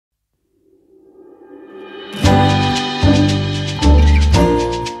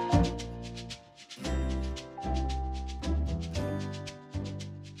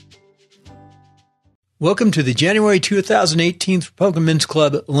Welcome to the January 2018 Republican Men's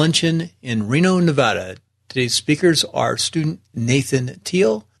Club Luncheon in Reno, Nevada. Today's speakers are student Nathan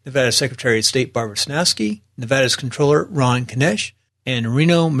Teal, Nevada Secretary of State Barbara Snasky, Nevada's Controller Ron Knecht, and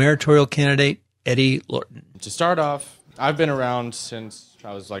Reno mayoral candidate Eddie Lorton. To start off, I've been around since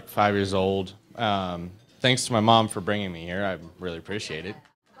I was like 5 years old. Thanks to my mom for bringing me here. I really appreciate it.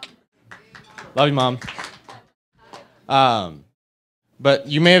 Love you, Mom. But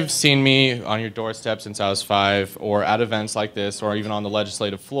you may have seen me on your doorstep since I was 5, or at events like this, or even on the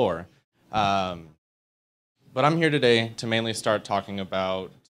legislative floor. But I'm here today to mainly start talking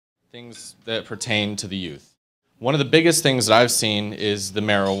about things that pertain to the youth. One of the biggest things that I've seen is the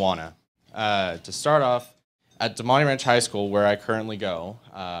marijuana. To start off, at Demonte Ranch High School, where I currently go,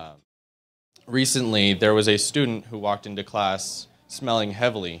 recently there was a student who walked into class smelling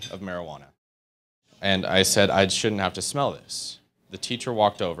heavily of marijuana. And I said I shouldn't have to smell this. The teacher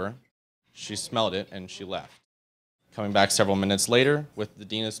walked over, she smelled it, and she left. Coming back several minutes later with the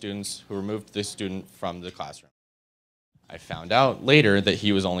dean of students who removed the student from the classroom. I found out later that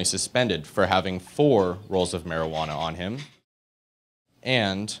he was only suspended for having 4 rolls of marijuana on him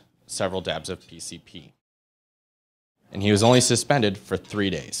and several dabs of PCP. And he was only suspended for 3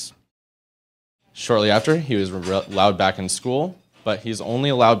 days. Shortly after, he was allowed back in school, but he's only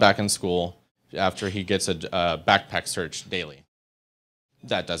allowed back in school after he gets a backpack search daily.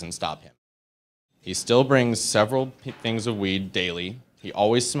 That doesn't stop him. He still brings several things of weed daily. He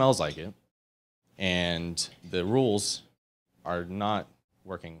always smells like it. And the rules are not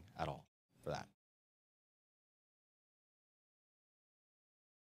working at all for that.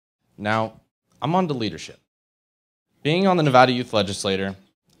 Now, I'm on to leadership. Being on the Nevada Youth Legislature,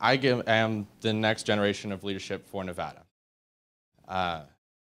 I am the next generation of leadership for Nevada.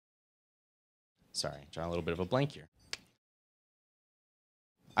 Sorry, drawing a little bit of a blank here.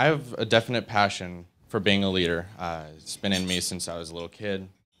 I have a definite passion for being a leader. It's been in me since I was a little kid.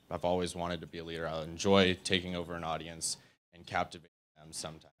 I've always wanted to be a leader. I enjoy taking over an audience and captivating them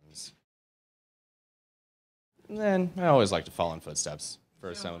sometimes. And then I always like to follow in footsteps for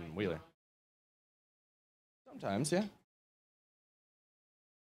a Senator Wheeler. Sometimes, yeah.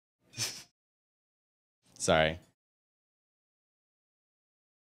 Sorry.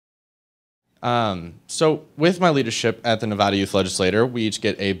 So with my leadership at the Nevada Youth Legislature, we each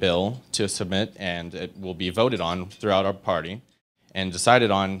get a bill to submit, and it will be voted on throughout our party and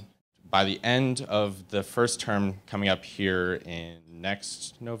decided on by the end of the first term coming up here in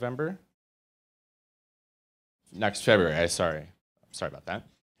next February. Sorry about that.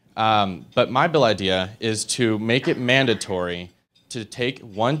 But my bill idea is to make it mandatory to take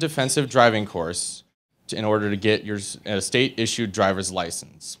 1 defensive driving course in order to get your state-issued driver's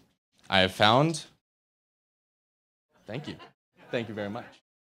license. I have found, thank you very much.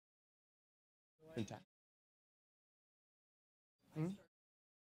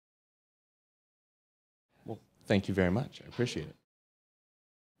 Well, thank you very much, I appreciate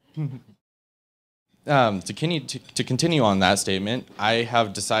it. To continue on that statement, I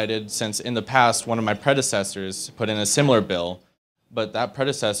have decided, since in the past one of my predecessors put in a similar bill, but that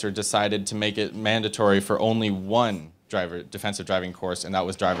predecessor decided to make it mandatory for only 1 defensive driving course, and that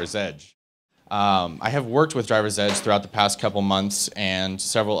was Driver's Edge. I have worked with Driver's Edge throughout the past couple months and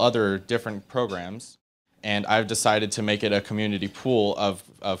several other different programs, and I've decided to make it a community pool of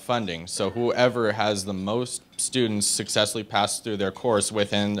funding. So whoever has the most students successfully pass through their course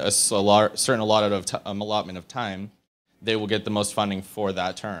within a certain allotment of time, they will get the most funding for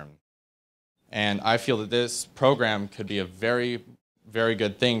that term. And I feel that this program could be a very, very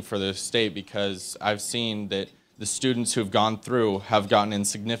good thing for the state, because I've seen that the students who've gone through have gotten in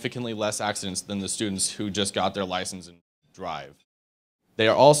significantly less accidents than the students who just got their license and drive. They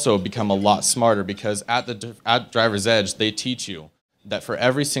are also become a lot smarter, because at Driver's Edge, they teach you that for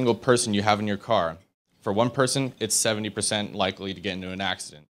every single person you have in your car, for 1 person, it's 70% likely to get into an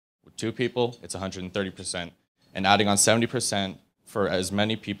accident. With 2 people, it's 130%. And adding on 70% for as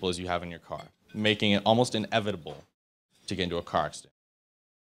many people as you have in your car, making it almost inevitable to get into a car accident.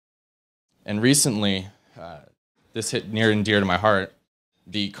 And recently, this hit near and dear to my heart,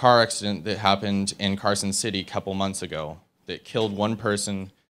 the car accident that happened in Carson City a couple months ago that killed 1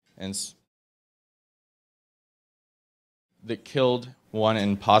 person and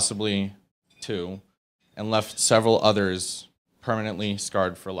possibly 2, and left several others permanently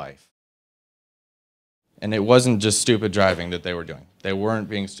scarred for life. And it wasn't just stupid driving that they were doing. They weren't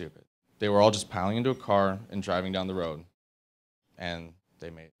being stupid. They were all just piling into a car and driving down the road. And they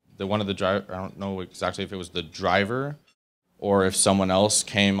made one of the driver, I don't know exactly if it was the driver or if someone else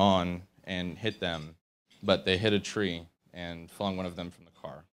came on and hit them, but they hit a tree and flung one of them from the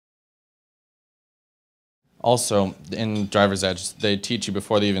car. Also, in Driver's Edge, they teach you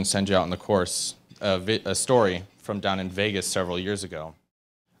before they even send you out on the course a story from down in Vegas several years ago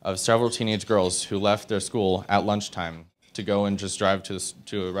of several teenage girls who left their school at lunchtime to go and just drive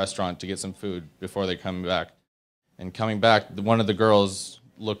to a restaurant to get some food before they come back. And coming back, one of the girls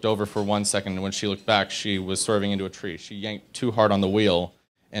looked over for 1 second, and when she looked back, she was swerving into a tree. She yanked too hard on the wheel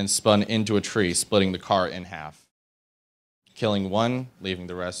and spun into a tree, splitting the car in half, killing one, leaving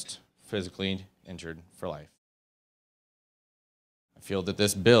the rest physically injured for life. I feel that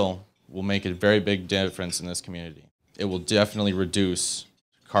this bill will make a very big difference in this community. It will definitely reduce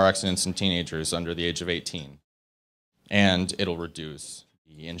car accidents in teenagers under the age of 18. And it'll reduce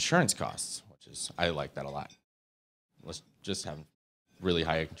the insurance costs, which is, I like that a lot. Let's just have really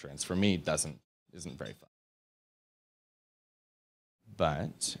high insurance. For me, isn't very fun.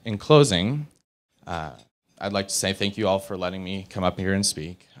 But in closing, I'd like to say thank you all for letting me come up here and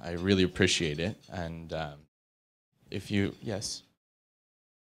speak. I really appreciate it. And if you, yes.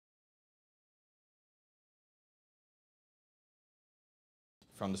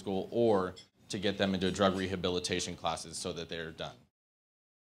 From the school, or to get them into drug rehabilitation classes so that they're done.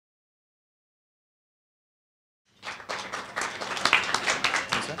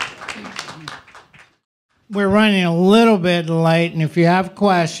 We're running a little bit late, and if you have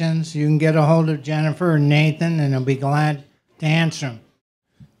questions, you can get a hold of Jennifer or Nathan, and they'll be glad to answer them.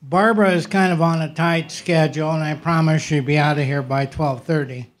 Barbara is kind of on a tight schedule, and I promise she'll be out of here by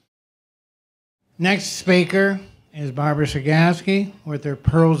 12:30. Next speaker is Barbara Cegvaske with her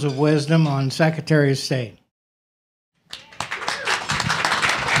Pearls of Wisdom on Secretary of State.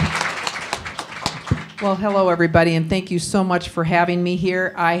 Well, hello, everybody, and thank you so much for having me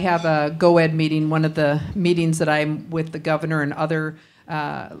here. I have a GOED meeting, one of the meetings that I'm with the governor and other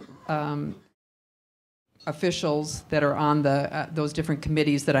officials that are on those different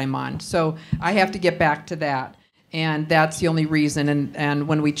committees that I'm on. So I have to get back to that, and that's the only reason. And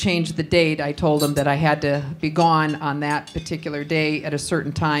when we changed the date, I told him that I had to be gone on that particular day at a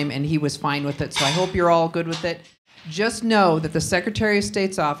certain time, and he was fine with it. So I hope you're all good with it. Just know that the Secretary of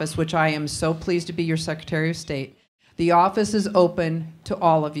State's office, which I am so pleased to be your Secretary of State, the office is open to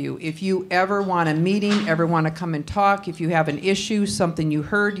all of you. If you ever want a meeting, ever want to come and talk, if you have an issue, something you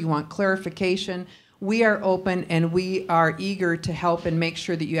heard, you want clarification, we are open and we are eager to help and make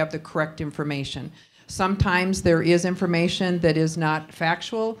sure that you have the correct information. Sometimes there is information that is not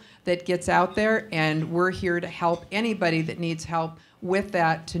factual that gets out there, and we're here to help anybody that needs help with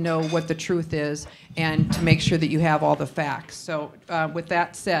that, to know what the truth is and to make sure that you have all the facts. So with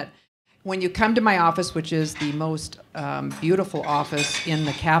that said, when you come to my office, which is the most beautiful office in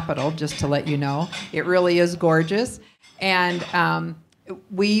the Capitol, just to let you know, it really is gorgeous. And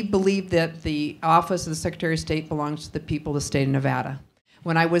we believe that the office of the Secretary of State belongs to the people of the state of Nevada.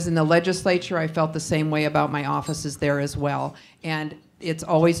 When I was in the legislature, I felt the same way about my offices there as well. And it's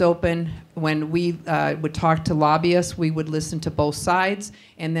always open. When we would talk to lobbyists, we would listen to both sides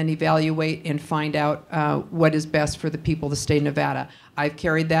and then evaluate and find out what is best for the people of the state of Nevada. I've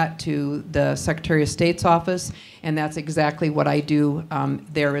carried that to the Secretary of State's office, and that's exactly what I do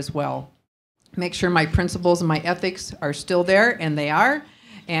there as well. Make sure my principles and my ethics are still there, and they are.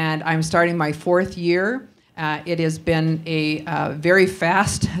 And I'm starting my 4th year. It has been a very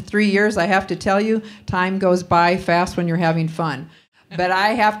fast 3 years, I have to tell you. Time goes by fast when you're having fun. But I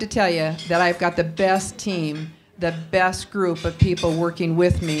have to tell you that I've got the best team, the best group of people working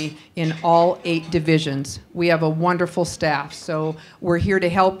with me in all 8 divisions. We have a wonderful staff, so we're here to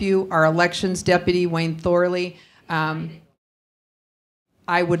help you. Our elections deputy, Wayne Thorley,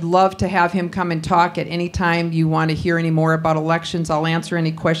 I would love to have him come and talk at any time you want to hear any more about elections. I'll answer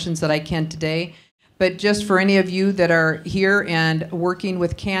any questions that I can today. But just for any of you that are here and working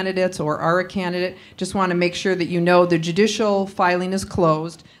with candidates or are a candidate, just want to make sure that you know the judicial filing is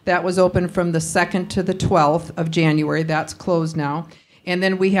closed. That was open from the 2nd to the 12th of January. That's closed now. And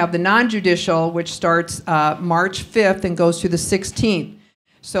then we have the non-judicial, which starts March 5th and goes through the 16th.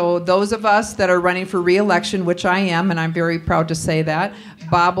 So those of us that are running for re-election, which I am, and I'm very proud to say that,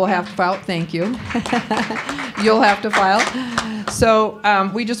 Bob will have to file. Thank you. You'll have to file. So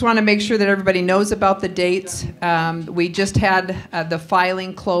we just want to make sure that everybody knows about the dates. We just had the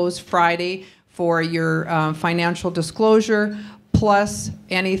filing closed Friday for your financial disclosure, plus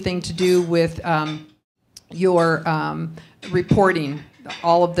anything to do with your reporting,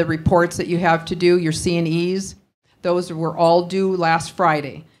 all of the reports that you have to do, your C&Es. Those were all due last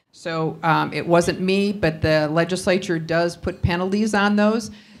Friday. So it wasn't me, but the legislature does put penalties on those.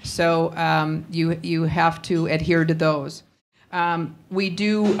 So you have to adhere to those. We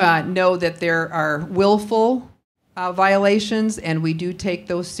do know that there are willful violations, and we do take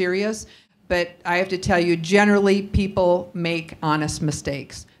those serious. but I have to tell you, generally people make honest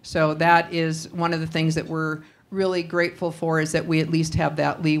mistakes. So that is one of the things that we're really grateful for, is that we at least have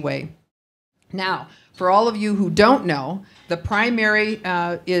that leeway. Now, for all of you who don't know, the primary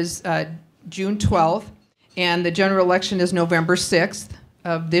is June 12th, and the general election is November 6th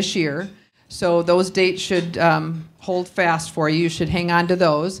of this year. So those dates should hold fast for you. You should hang on to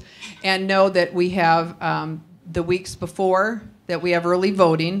those. And know that we have the weeks before that we have early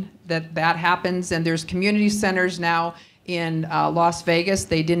voting, that happens, and there's community centers now in Las Vegas.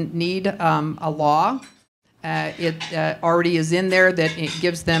 They didn't need a law. It already is in there that it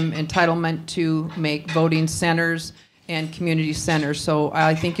gives them entitlement to make voting centers and community centers. So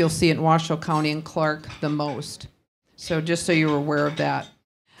I think you'll see it in Washoe County and Clark the most. So just so you're aware of that.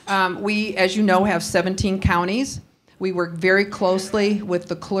 We, as you know, have 17 counties. We work very closely with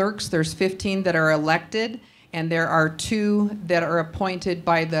the clerks. There's 15 that are elected, and there are 2 that are appointed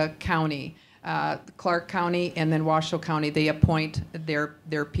by the county. Clark County and then Washoe County, they appoint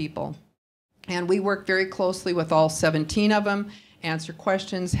their people. And we work very closely with all 17 of them, answer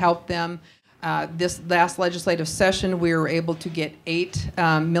questions, help them. This last legislative session, we were able to get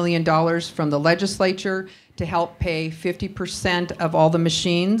 $8 million from the legislature to help pay 50% of all the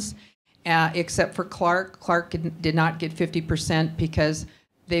machines, except for Clark. Clark did not get 50% because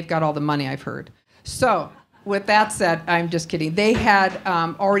they've got all the money, I've heard. So with that said, I'm just kidding. They had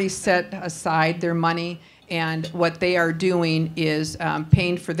already set aside their money, and what they are doing is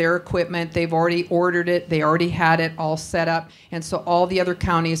paying for their equipment. They've already ordered it. They already had it all set up. And so all the other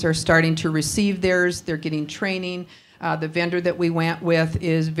counties are starting to receive theirs. They're getting training. The vendor that we went with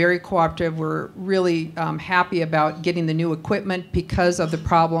is very cooperative. We're really happy about getting the new equipment because of the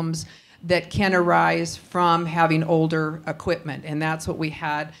problems that can arise from having older equipment. And that's what we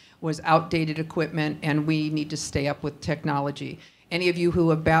had, was outdated equipment, and we need to stay up with technology. Any of you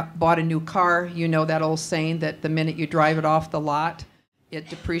who have bought a new car, you know that old saying that the minute you drive it off the lot, it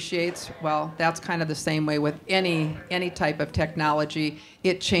depreciates. Well, that's kind of the same way with any type of technology.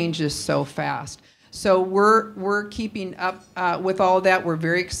 It changes so fast. So we're keeping up with all that. We're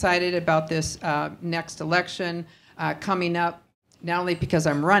very excited about this next election coming up, not only because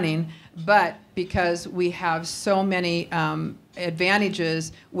I'm running, but because we have so many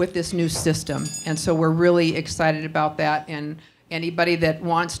advantages with this new system. And so we're really excited about that. And anybody that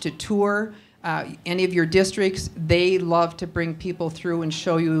wants to tour any of your districts, they love to bring people through and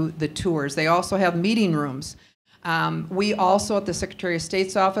show you the tours. They also have meeting rooms. We also at the Secretary of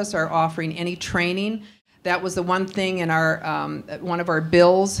State's office are offering any training. That was the one thing in our one of our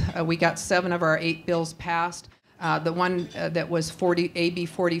bills. We got 7 of our 8 bills passed. The one that was AB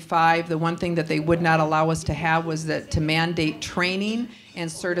 45, the one thing that they would not allow us to have was to mandate training and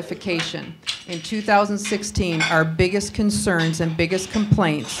certification. In 2016, our biggest concerns and biggest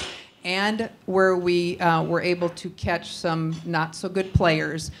complaints, and where we were able to catch some not so good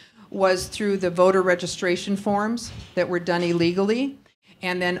players, was through the voter registration forms that were done illegally,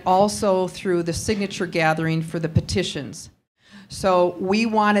 and then also through the signature gathering for the petitions. So we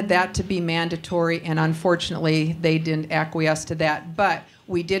wanted that to be mandatory, and unfortunately, they didn't acquiesce to that. But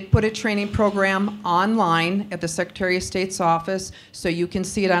we did put a training program online at the Secretary of State's office, so you can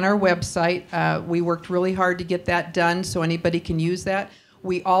see it on our website. We worked really hard to get that done so anybody can use that.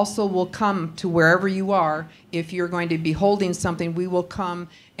 We also will come to wherever you are. If you're going to be holding something, we will come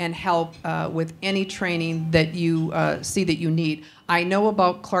and help with any training that you see that you need. I know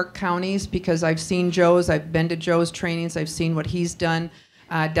about Clark counties because I've seen Joe's. I've been to Joe's trainings. I've seen what he's done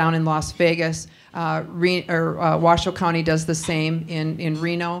down in Las Vegas. Washoe County does the same in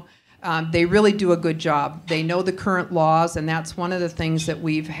Reno. They really do a good job. They know the current laws, and that's one of the things that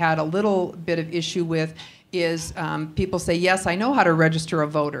we've had a little bit of issue with is people say, yes, I know how to register a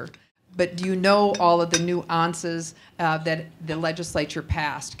voter, but do you know all of the nuances that the legislature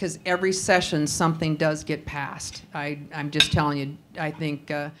passed? Because every session something does get passed. I'm just telling you, I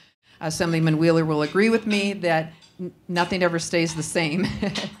think Assemblyman Wheeler will agree with me that nothing ever stays the same.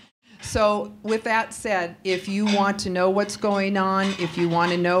 So with that said, if you want to know what's going on, if you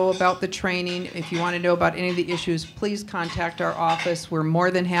want to know about the training, if you want to know about any of the issues, please contact our office. We're more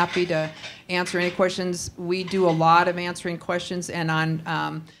than happy to answer any questions. We do a lot of answering questions, and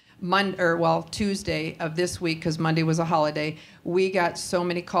on Tuesday of this week, because Monday was a holiday, we got so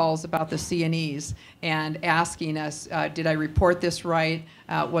many calls about the C&Es and asking us, did I report this right?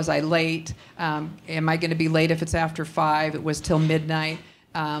 Was I late? Am I going to be late if it's after 5? It was till midnight.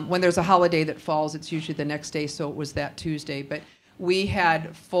 When there's a holiday that falls, it's usually the next day, so it was that Tuesday. But we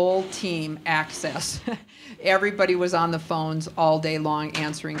had full team access. Everybody was on the phones all day long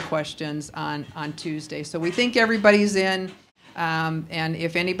answering questions on Tuesday. So we think everybody's in. And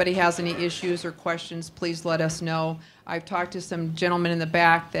if anybody has any issues or questions, please let us know. I've talked to some gentlemen in the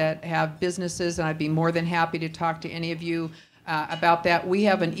back that have businesses, and I'd be more than happy to talk to any of you about that. We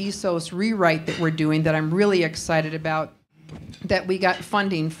have an ESOS rewrite that we're doing that I'm really excited about, that we got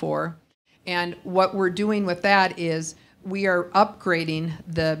funding for. And what we're doing with that is we are upgrading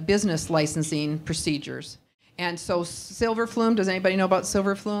the business licensing procedures. And so Silverflume, does anybody know about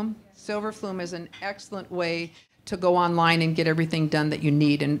Silverflume? Silverflume is an excellent way to go online and get everything done that you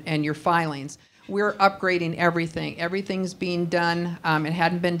need and your filings. We're upgrading everything. Everything's being done. It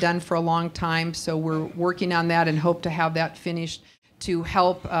hadn't been done for a long time, so we're working on that and hope to have that finished to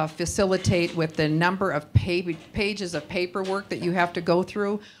help facilitate with the number of pages of paperwork that you have to go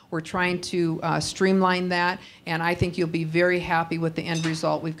through. We're trying to streamline that, and I think you'll be very happy with the end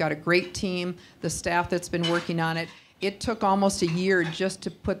result. We've got a great team, the staff that's been working on it. It took almost a year just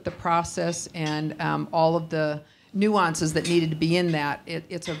to put the process and all of the nuances that needed to be in that.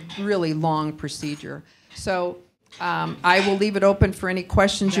 It's a really long procedure. So I will leave it open for any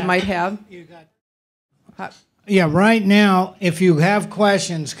questions you might have. Yeah, right now, if you have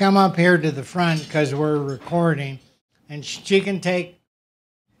questions, come up here to the front because we're recording, and she can take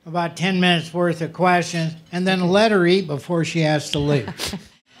about 10 minutes worth of questions, and then let her eat before she has to leave.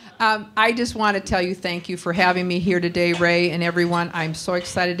 I just want to tell you thank you for having me here today, Ray, and everyone. I'm so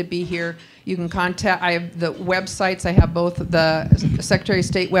excited to be here. You can contact, I have the websites. I have both the Secretary of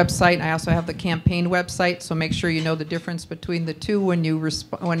State website, and I also have the campaign website, so make sure you know the difference between the two when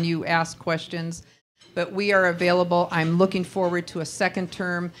you ask questions. But we are available. I'm looking forward to a second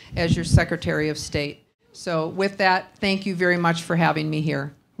term as your Secretary of State. So with that, thank you very much for having me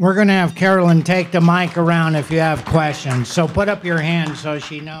here. We're going to have Carolyn take the mic around if you have questions. So put up your hand so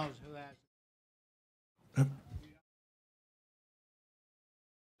she knows who has.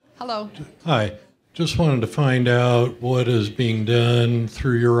 Hello. Hi. Just wanted to find out what is being done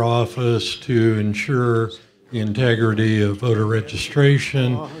through your office to ensure the integrity of voter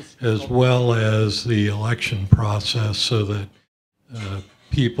registration as well as the election process so that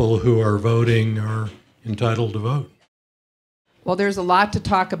people who are voting are entitled to vote. Well, there's a lot to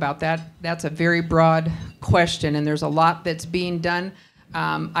talk about. That's a very broad question, and there's a lot that's being done.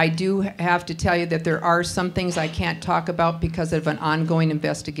 I do have to tell you that there are some things I can't talk about because of an ongoing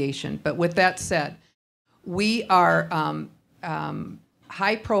investigation. But with that said, we are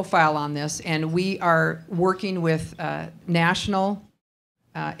high profile on this, and we are working with national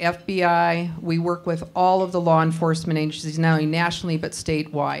FBI. We work with all of the law enforcement agencies, not only nationally but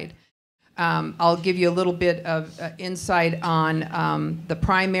statewide. I'll give you a little bit of insight on the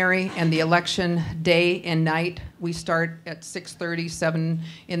primary and the election day and night. We start at 6:30, 7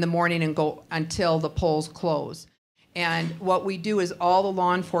 in the morning and go until the polls close. And what we do is all the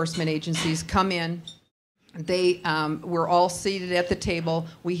law enforcement agencies come in. We're all seated at the table.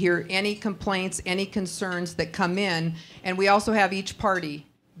 We hear any complaints, any concerns that come in, and we also have each party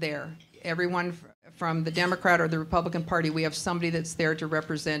there. Everyone from the Democrat or the Republican Party, we have somebody that's there to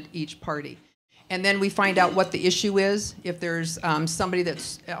represent each party. And then we find out what the issue is, if there's somebody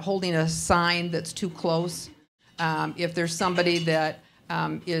that's holding a sign that's too close, if there's somebody that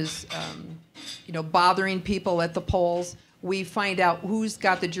is bothering people at the polls. We find out who's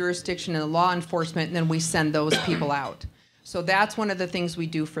got the jurisdiction in the law enforcement, and then we send those people out. So that's one of the things we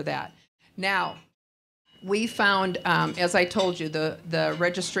do for that. Now, we found, as I told you, the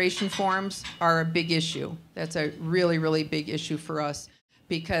registration forms are a big issue. That's a really, really big issue for us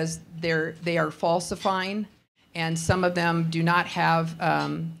because they are falsifying, and some of them do not have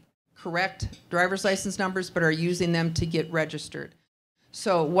correct driver's license numbers but are using them to get registered.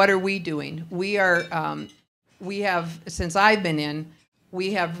 So what are we doing? We have, since I've been in,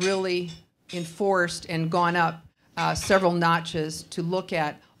 we have really enforced and gone up several notches to look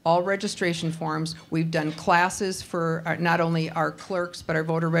at all registration forms. We've done classes for not only our clerks but our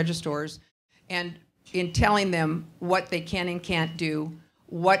voter registrars, and in telling them what they can and can't do,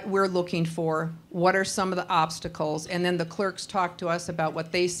 what we're looking for, what are some of the obstacles, and then the clerks talk to us about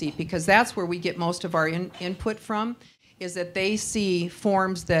what they see, because that's where we get most of our input from, is that they see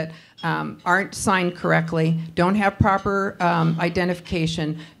forms that aren't signed correctly, don't have proper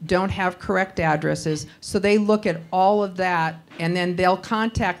identification, don't have correct addresses. So they look at all of that, and then they'll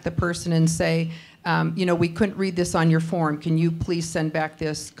contact the person and say, we couldn't read this on your form. Can you please send back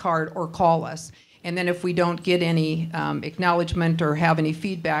this card or call us? And then if we don't get any acknowledgement or have any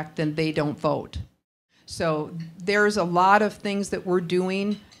feedback, then they don't vote. So there's a lot of things that we're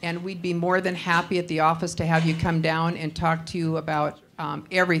doing, and we'd be more than happy at the office to have you come down and talk to you about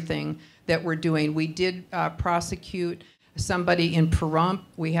everything that we're doing. We did prosecute somebody in Pahrump.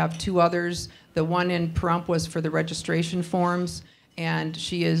 We have 2 others. The one in Pahrump was for the registration forms, and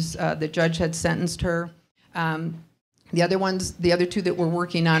she is, the judge had sentenced her. The other 2 that we're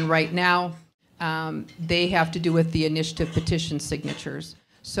working on right now, they have to do with the initiative petition signatures.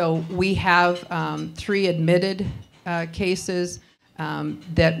 So we have 3 admitted cases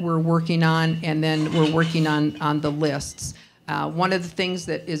that we're working on, and then we're working on the lists. One of the things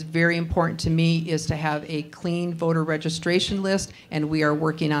that is very important to me is to have a clean voter registration list, and we are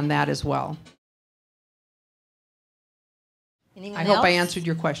working on that as well. I hope I answered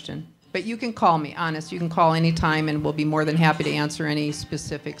your question. But you can call me, honest. You can call anytime, and we'll be more than happy to answer any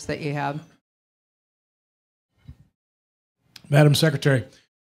specifics that you have. Madam Secretary,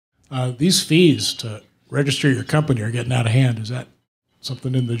 these fees to register your company are getting out of hand. Is that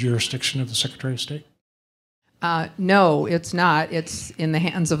something in the jurisdiction of the Secretary of State? No, it's not. It's in the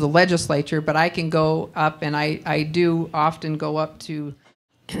hands of the legislature, but I can go up, and I do often go up to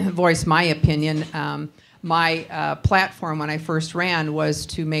voice my opinion. My platform when I first ran was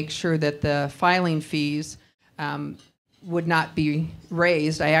to make sure that the filing fees would not be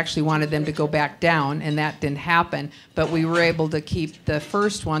raised. I actually wanted them to go back down, and that didn't happen. But we were able to keep the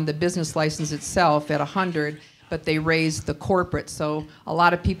first one, the business license itself, at 100, but they raised the corporate. So a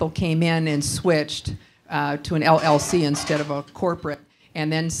lot of people came in and switched to an LLC instead of a corporate.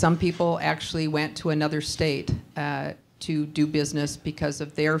 And then some people actually went to another state to do business because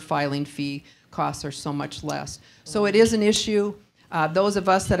of their filing fee costs are so much less. So it is an issue. Those of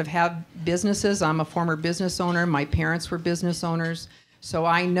us that have had businesses, I'm a former business owner, my parents were business owners, so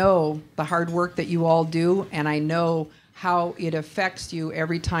I know the hard work that you all do, and I know how it affects you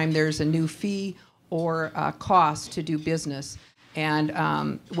every time there's a new fee or cost to do business.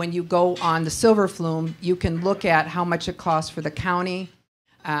 And when you go on the Silver Flume, you can look at how much it costs for the county,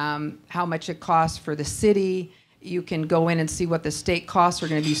 how much it costs for the city. You can go in and see what the state costs are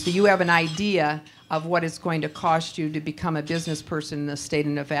going to be. So you have an idea of what it's going to cost you to become a business person in the state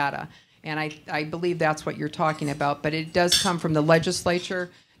of Nevada. And I believe that's what you're talking about. But it does come from the legislature.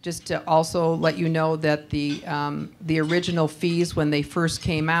 Just to also let you know that the original fees when they first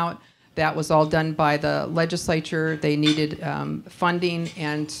came out, that was all done by the legislature. They needed funding,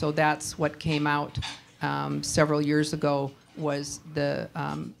 and so that's what came out several years ago was the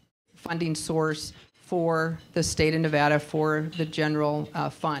funding source for the state of Nevada for the general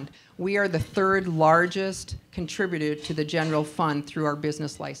fund. We are the 3rd largest contributor to the general fund through our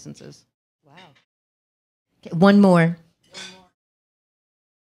business licenses. Wow. Okay, one more.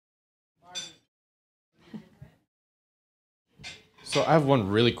 So I have one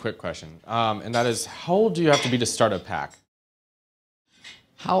really quick question, and that is, how old do you have to be to start a PAC?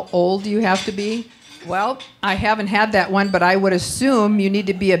 How old do you have to be? Well, I haven't had that one, but I would assume you need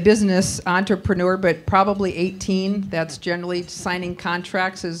to be a business entrepreneur, but probably 18. That's generally signing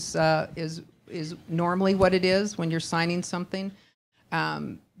contracts is normally what it is when you're signing something.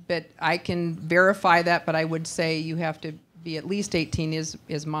 But I can verify that, but I would say you have to be at least 18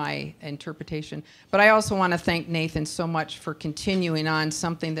 is my interpretation. But I also want to thank Nathan so much for continuing on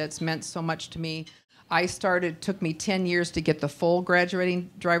something that's meant so much to me. It took me 10 years to get the full graduating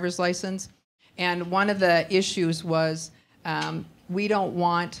driver's license. And one of the issues was we don't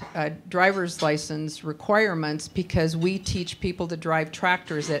want driver's license requirements because we teach people to drive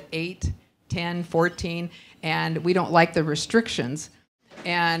tractors at 8, 10, 14, and we don't like the restrictions.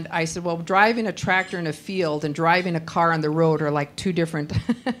 And I said, well, driving a tractor in a field and driving a car on the road are like two different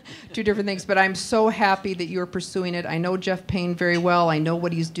things. But I'm so happy that you're pursuing it. I know Jeff Payne very well. I know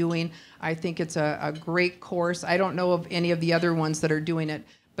what he's doing. I think it's a great course. I don't know of any of the other ones that are doing it,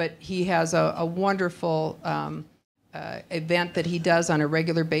 but he has a wonderful event that he does on a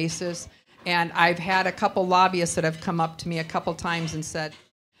regular basis. And I've had a couple lobbyists that have come up to me a couple times and said,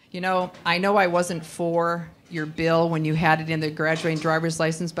 you know I wasn't for your bill when you had it in the graduating driver's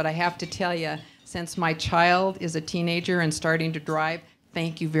license, but I have to tell you, since my child is a teenager and starting to drive,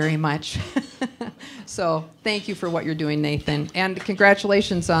 thank you very much. So thank you for what you're doing, Nathan. And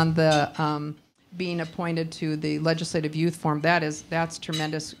congratulations on the being appointed to the Legislative Youth Forum. That's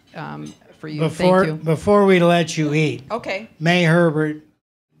tremendous for you. Thank you. Before we let you eat, okay. May Herbert,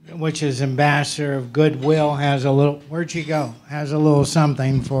 which is ambassador of Goodwill, has a little, where'd she go? Has a little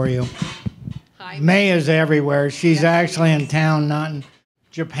something for you. Hi. May is everywhere. She's actually in town, not in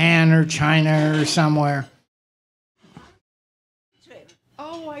Japan or China or somewhere.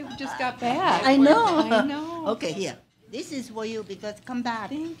 Oh, I just got back. I know. I know. Okay, here. This is for you because come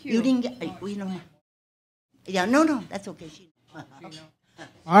back. Thank you. You didn't get, we know. Yeah, no, that's okay.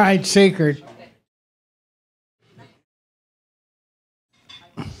 All right, Secret.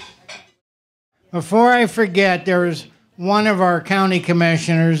 Before I forget, there was one of our county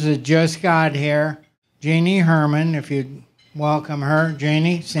commissioners that just got here, Jeannie Herman. If you'd welcome her.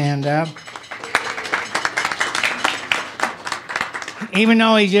 Jeannie, stand up. Even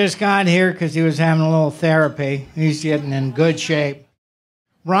though he just got here because he was having a little therapy, he's getting in good shape.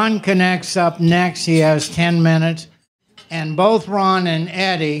 Ron Knecht's up next. He has 10 minutes. And both Ron and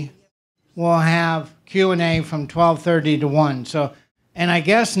Eddie will have Q&A from 12:30 to 1. So, and I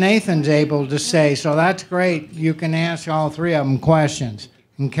guess Nathan's able to say, so that's great. You can ask all three of them questions,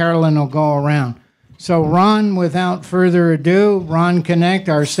 and Carolyn will go around. So Ron, without further ado, Ron Knecht,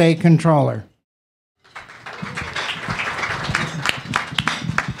 our state controller.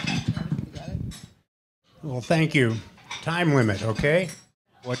 Well, thank you. Time limit, okay?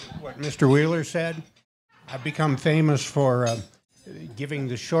 What Mr. Wheeler said, I've become famous for giving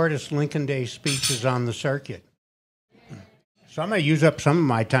the shortest Lincoln Day speeches on the circuit. So I'm going to use up some of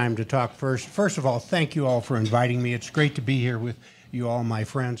my time to talk first. First of all, thank you all for inviting me. It's great to be here with you all, my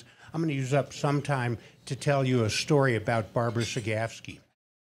friends. I'm going to use up some time to tell you a story about Barbara Cegvaske.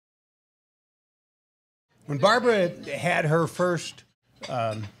 When Barbara had her first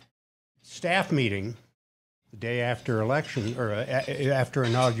staff meeting, the day after election, or after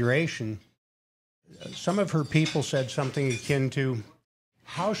inauguration, some of her people said something akin to,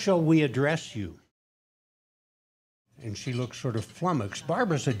 "How shall we address you?" And she looked sort of flummoxed.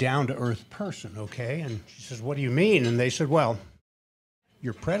 Barbara's a down-to-earth person, okay? And she says, "What do you mean?" And they said, "Well,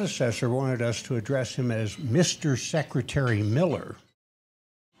 your predecessor wanted us to address him as Mr. Secretary Miller."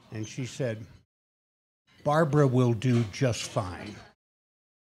 And she said, "Barbara will do just fine."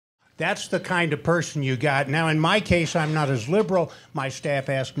 That's the kind of person you got. Now, in my case, I'm not as liberal. My staff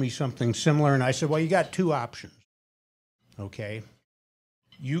asked me something similar, and I said, well, you got two options, okay?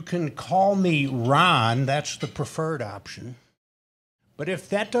 You can call me Ron. That's the preferred option. But if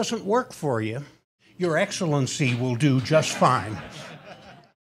that doesn't work for you, Your Excellency will do just fine.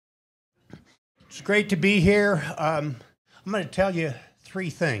 It's great to be here. I'm going to tell you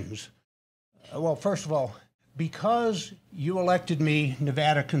three things. Well, first of all, because you elected me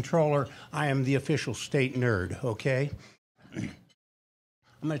Nevada Controller, I am the official state nerd, okay? I'm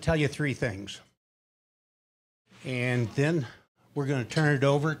going to tell you three things. And then we're going to turn it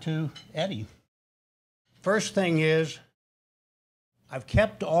over to Eddie. First thing is, I've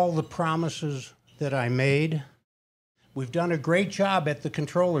kept all the promises that I made. We've done a great job at the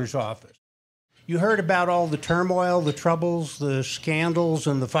Controller's office. You heard about all the turmoil, the troubles, the scandals,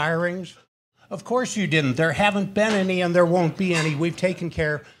 and the firings? Of course you didn't. There haven't been any, and there won't be any. We've taken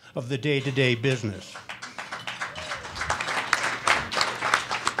care of the day-to-day business.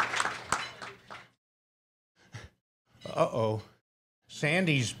 Uh-oh.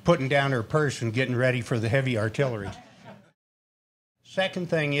 Sandy's putting down her purse and getting ready for the heavy artillery. Second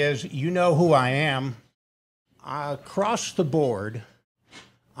thing is, you know who I am. Across the board,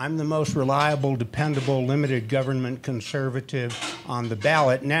 I'm the most reliable, dependable, limited government conservative on the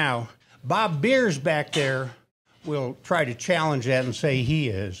ballot. Now, Bob Beers back there will try to challenge that and say he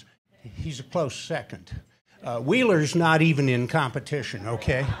is. He's a close second. Wheeler's not even in competition,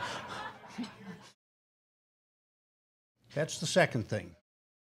 okay? That's the second thing.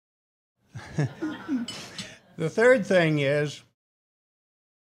 The third thing is,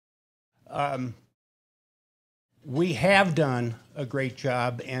 we have done a great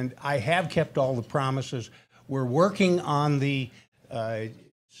job, and I have kept all the promises. We're working on the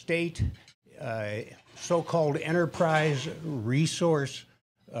state so-called enterprise resource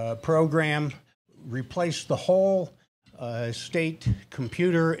program, replace the whole state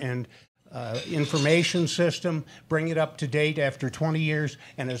computer and information system, bring it up to date after 20 years.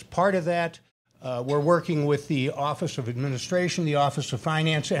 And as part of that, we're working with the Office of Administration, the Office of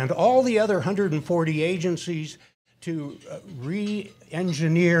Finance, and all the other 140 agencies to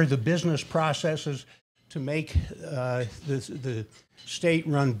re-engineer the business processes to make the state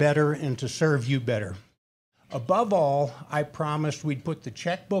run better and to serve you better. Above all, I promised we'd put the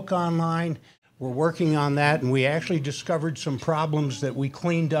checkbook online. We're working on that, and we actually discovered some problems that we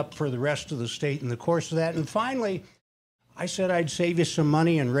cleaned up for the rest of the state in the course of that. And finally, I said I'd save you some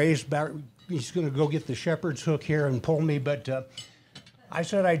money and raise about, he's going to go get the shepherd's hook here and pull me, but I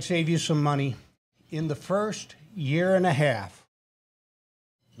said I'd save you some money. In the first year and a half,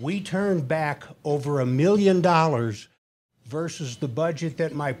 we turned back over $1 million versus the budget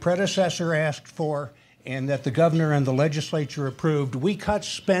that my predecessor asked for and that the governor and the legislature approved. We cut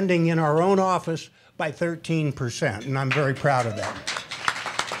spending in our own office by 13%, and I'm very proud of that.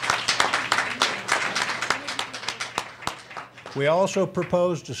 We also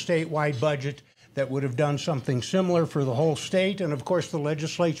proposed a statewide budget that would have done something similar for the whole state, and of course the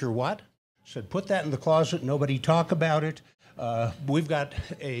legislature, what? said, put that in the closet, nobody talk about it. We've got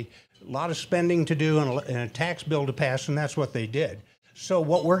a lot of spending to do and a tax bill to pass, and that's what they did. So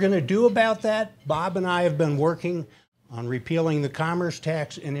what we're going to do about that, Bob and I have been working on repealing the commerce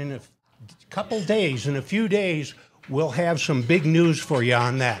tax, and in a few days, we'll have some big news for you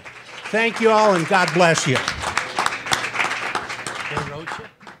on that. Thank you all, and God bless you.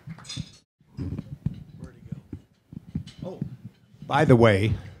 By the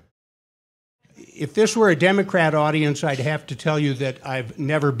way, if this were a Democrat audience, I'd have to tell you that I've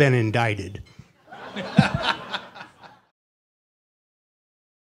never been indicted.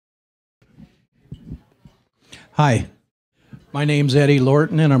 Hi, my name's Eddie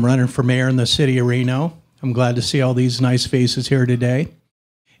Lorton, and I'm running for mayor in the city of Reno. I'm glad to see all these nice faces here today.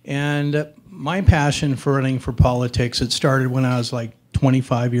 And my passion for running for politics, it started when I was like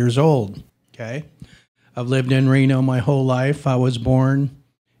 25 years old, okay? I've lived in Reno my whole life. I was born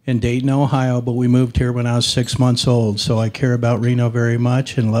in Dayton, Ohio, but we moved here when I was 6 months old, so I care about Reno very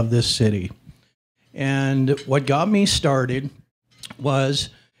much and love this city. And what got me started was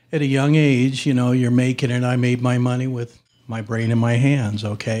at a young age, you know, you're making it. I made my money with my brain in my hands,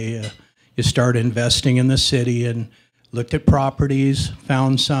 okay? You start investing in the city and looked at properties,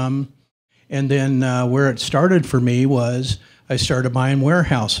 found some, and then where it started for me was I started buying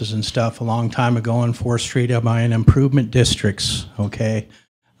warehouses and stuff a long time ago on 4th Street. I'm buying improvement districts, okay?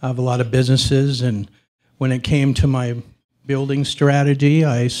 I have a lot of businesses, and when it came to my building strategy,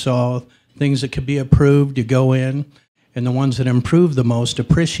 I saw things that could be approved. You go in, and the ones that improve the most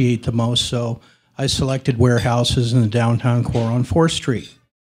appreciate the most, so I selected warehouses in the downtown core on 4th Street.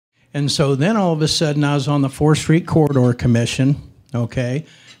 And so then all of a sudden I was on the 4th Street Corridor Commission, okay?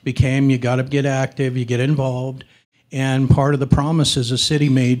 You got to get active, you get involved. And part of the promises the city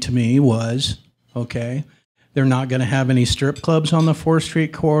made to me was, okay, they're not going to have any strip clubs on the 4th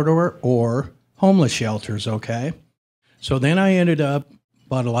Street corridor or homeless shelters, okay? So then I ended up,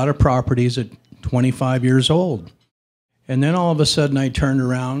 bought a lot of properties at 25 years old. And then all of a sudden I turned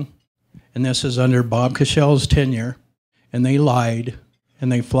around, and this is under Bob Cashell's tenure, and they lied, and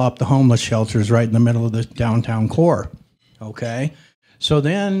they flopped the homeless shelters right in the middle of the downtown core, okay? So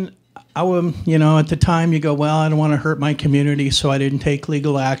then I would, you know, at the time you go, well, I don't want to hurt my community, so I didn't take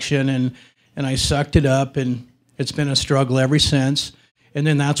legal action, and I sucked it up, and it's been a struggle ever since. And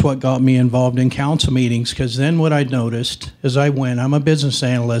then that's what got me involved in council meetings, because then what I noticed as I went, I'm a business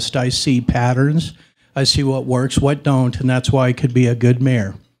analyst, I see patterns, I see what works, what don't, and that's why I could be a good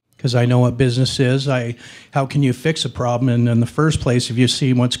mayor, because I know what business is. How can you fix a problem? And in the first place, if you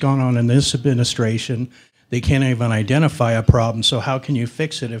see what's going on in this administration, they can't even identify a problem. So how can you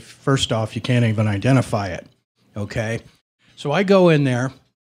fix it if, first off, you can't even identify it, okay? So I go in there,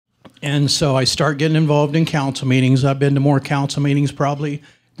 and so I start getting involved in council meetings. I've been to more council meetings probably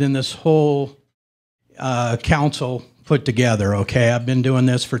than this whole council put together, okay? I've been doing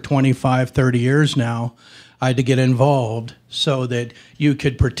this for 25, 30 years now. I had to get involved so that you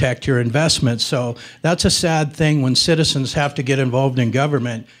could protect your investments. So that's a sad thing when citizens have to get involved in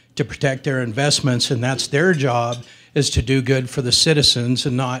government to protect their investments, and that's their job, is to do good for the citizens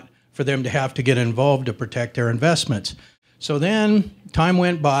and not for them to have to get involved to protect their investments. So then time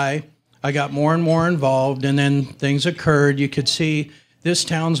went by, I got more and more involved, and then things occurred. You could see this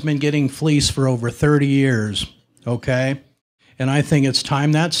town's been getting fleeced for over 30 years, okay? And I think it's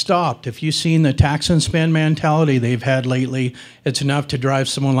time that stopped. If you've seen the tax and spend mentality they've had lately, it's enough to drive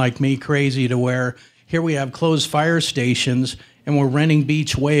someone like me crazy, to where here we have closed fire stations and we're renting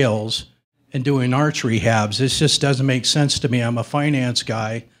beach whales and doing arch rehabs. This just doesn't make sense to me. I'm a finance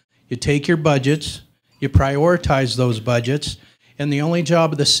guy. You take your budgets, you prioritize those budgets, and the only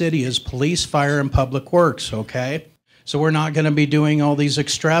job of the city is police, fire, and public works, okay? So we're not going to be doing all these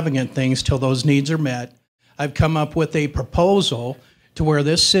extravagant things till those needs are met. I've come up with a proposal to where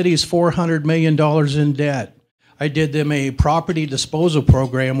this city's $400 million in debt. I did them a property disposal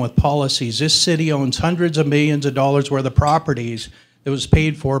program with policies. This city owns hundreds of millions of dollars worth of properties that was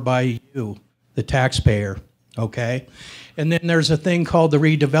paid for by you, the taxpayer, okay? And then there's a thing called the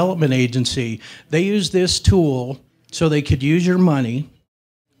redevelopment agency. They use this tool so they could use your money,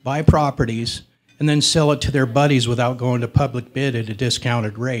 buy properties, and then sell it to their buddies without going to public bid at a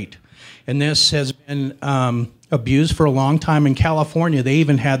discounted rate. And this has been abused for a long time. In California, they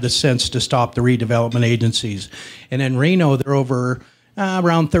even had the sense to stop the redevelopment agencies. And in Reno, they're over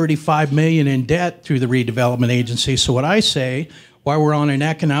around $35 million in debt through the redevelopment agency. So what I say, while we're on an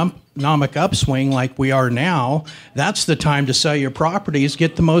economic upswing like we are now, that's the time to sell your properties,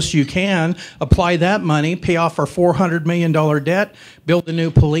 get the most you can, apply that money, pay off our $400 million debt, build a new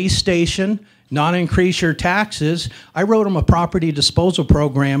police station, not increase your taxes. I wrote them a property disposal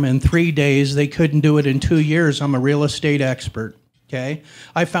program in 3 days. They couldn't do it in 2 years. I'm a real estate expert. Okay,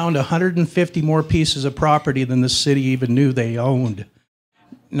 I found 150 more pieces of property than the city even knew they owned.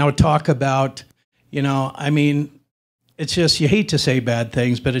 Now talk about, I mean, it's just, you hate to say bad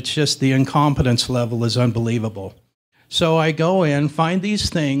things, but it's just the incompetence level is unbelievable. So I go in, find these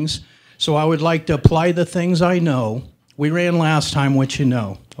things. So I would like to apply the things I know. We ran last time what you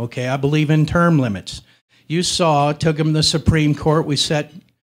know. Okay, I believe in term limits. You saw, took them to the Supreme Court. We set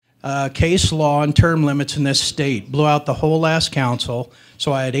case law and term limits in this state, blew out the whole last council.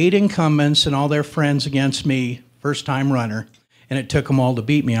 So I had 8 incumbents and all their friends against me, first time runner, and it took them all to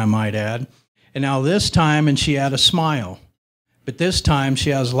beat me, I might add. And now this time, and she had a smile, but this time she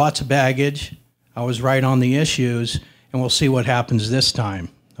has lots of baggage. I was right on the issues, and we'll see what happens this time,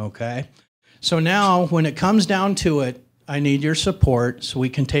 okay? So now, when it comes down to it, I need your support so we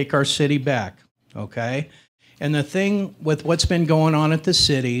can take our city back, okay? And the thing with what's been going on at the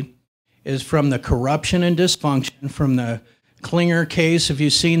city is from the corruption and dysfunction, from the Klinger case, have you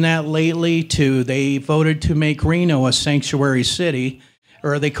seen that lately, to they voted to make Reno a sanctuary city,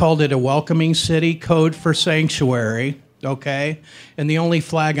 or they called it a welcoming city, code for sanctuary, okay? And the only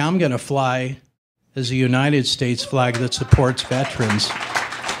flag I'm going to fly is a United States flag that supports veterans.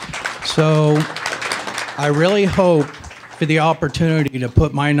 So I really hope for the opportunity to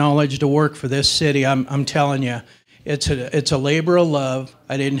put my knowledge to work for this city. I'm telling you, it's a labor of love.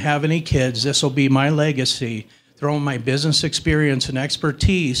 I didn't have any kids. This will be my legacy. Throwing my business experience and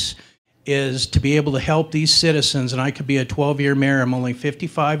expertise is to be able to help these citizens, and I could be a 12-year mayor. I'm only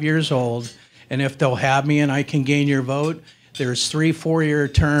 55 years old, and if they'll have me and I can gain your vote, there's 3 4-year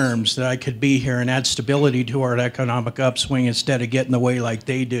terms that I could be here and add stability to our economic upswing instead of getting in the way like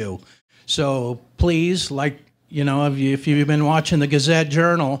they do. So please, if you've been watching the Gazette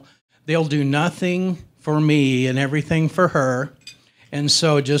Journal, they'll do nothing for me and everything for her. And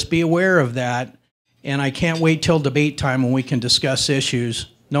so just be aware of that. And I can't wait till debate time when we can discuss issues.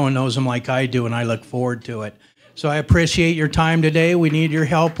 No one knows them like I do, and I look forward to it. So I appreciate your time today. We need your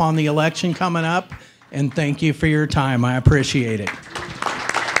help on the election coming up. And thank you for your time. I appreciate it.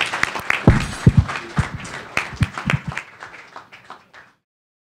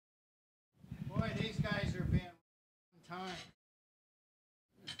 Boy, these guys are being on time.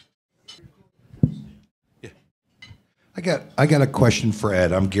 Yeah. I got a question for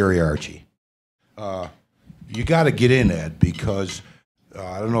Ed. I'm Gary Archie. You got to get in, Ed, because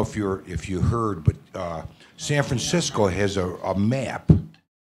I don't know if you heard, but San Francisco has a map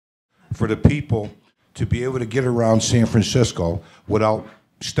for the people to be able to get around San Francisco without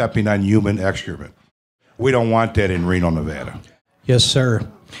stepping on human excrement. We don't want that in Reno, Nevada. Yes, sir.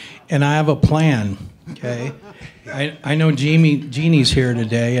 And I have a plan, okay? I know Jeannie's here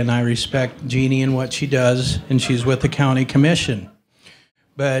today, and I respect Jeannie and what she does, and she's with the county commission.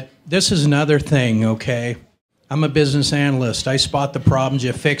 But this is another thing, okay? I'm a business analyst. I spot the problems,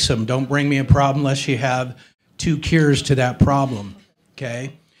 you fix them. Don't bring me a problem unless you have 2 cures to that problem,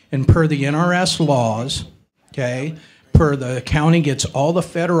 okay? And per the NRS laws, okay, the county gets all the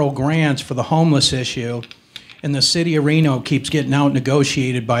federal grants for the homeless issue, and the city of Reno keeps getting out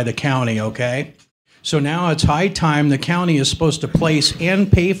negotiated by the county, okay? So now it's high time the county is supposed to place and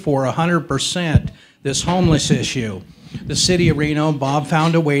pay for 100% this homeless issue. The city of Reno, Bob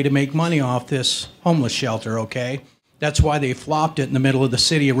found a way to make money off this homeless shelter, okay? That's why they flopped it in the middle of the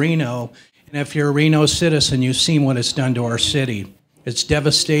city of Reno. And if you're a Reno citizen, you've seen what it's done to our city. It's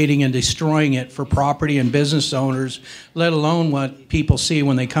devastating and destroying it for property and business owners, let alone what people see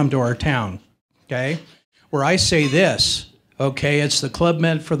when they come to our town, okay? Where I say this, okay, it's the Club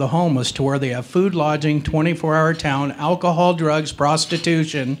Med for the homeless, to where they have food, lodging, 24-hour town, alcohol, drugs,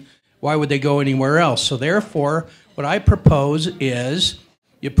 prostitution. Why would they go anywhere else? So therefore, what I propose is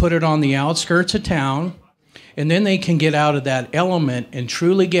you put it on the outskirts of town, and then they can get out of that element and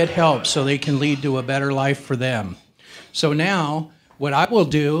truly get help so they can lead to a better life for them. So now, what I will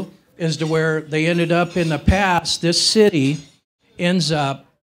do is to where they ended up in the past, this city ends up,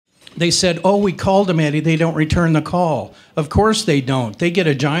 they said, oh, we called them, Eddie, they don't return the call. Of course they don't. They get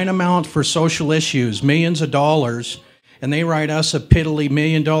a giant amount for social issues, millions of dollars, and they write us a piddly $1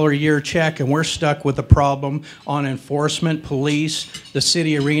 million a year check, and we're stuck with a problem on enforcement, police. The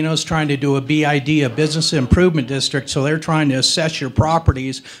city of Reno's trying to do a BID, a business improvement district, so they're trying to assess your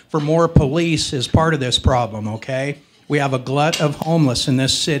properties for more police as part of this problem, okay? We have a glut of homeless in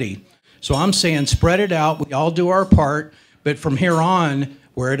this city. So I'm saying spread it out, we all do our part, but from here on,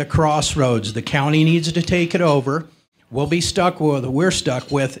 we're at a crossroads. The county needs to take it over. We're stuck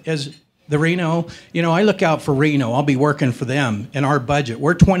with is The Reno, you know, I look out for Reno. I'll be working for them in our budget.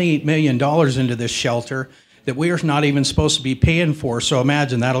 We're $28 million into this shelter that we are not even supposed to be paying for. So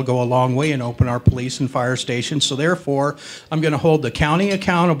imagine that'll go a long way and open our police and fire stations. So therefore, I'm going to hold the county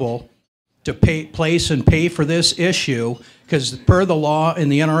accountable to place and pay for this issue, because per the law in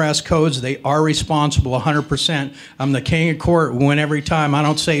the NRS codes, they are responsible 100%. I'm the king of court, win every time. I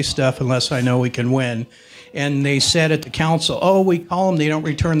don't say stuff unless I know we can win. And they said at the council, oh, we call them, they don't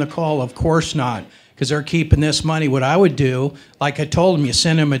return the call. Of course not, because they're keeping this money. What I would do, like I told them, you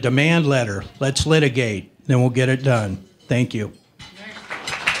send them a demand letter. Let's litigate. Then we'll get it done. Thank you.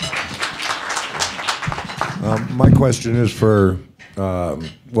 My question is for,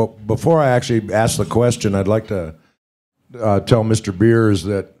 well, before I actually ask the question, I'd like to tell Mr. Beers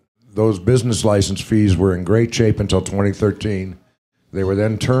that those business license fees were in great shape until 2013. They were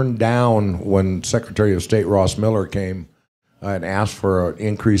then turned down when Secretary of State Ross Miller came and asked for an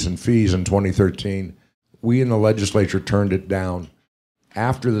increase in fees in 2013. We in the legislature turned it down.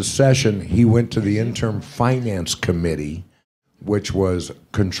 After the session, he went to the interim finance committee, which was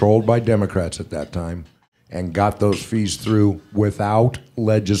controlled by Democrats at that time, and got those fees through without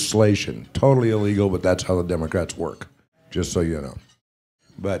legislation. Totally illegal, but that's how the Democrats work, just so you know.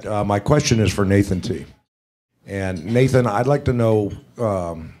 But my question is for Nathan T. And Nathan, I'd like to know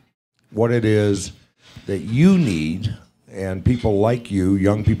what it is that you need, and people like you,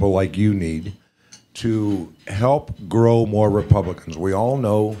 young people like you need, to help grow more Republicans. We all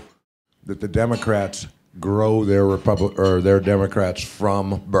know that the Democrats grow their Democrats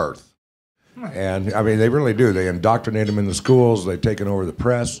from birth. And I mean, they really do. They indoctrinate them in the schools. They've taken over the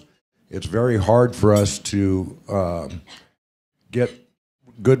press. It's very hard for us to get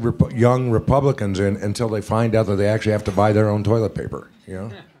good young Republicans in until they find out that they actually have to buy their own toilet paper, you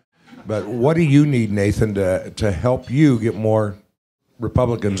know? But what do you need, Nathan, to help you get more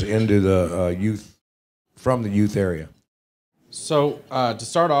Republicans into the youth, from the youth area? So to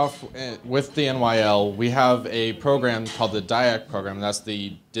start off with the NYL, we have a program called the DIAC program. That's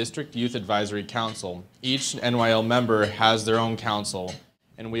the District Youth Advisory Council. Each NYL member has their own council,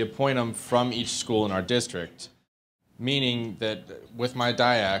 and we appoint them from each school in our district, meaning that with my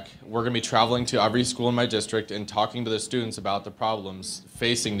DIAC, we're going to be traveling to every school in my district and talking to the students about the problems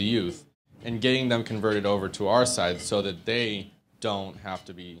facing the youth and getting them converted over to our side so that they don't have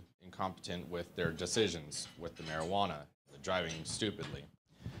to be incompetent with their decisions with the marijuana, the driving stupidly.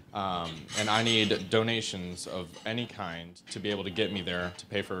 And I need donations of any kind to be able to get me there, to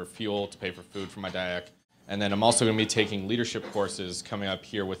pay for fuel, to pay for food for my DIAC. And then I'm also going to be taking leadership courses coming up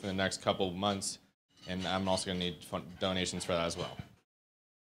here within the next couple of months, and I'm also going to need donations for that as well.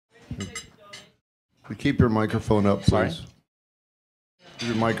 Keep your microphone up, please. Sorry? Keep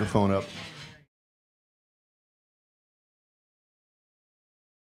your microphone up.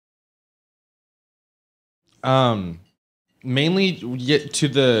 Mainly get to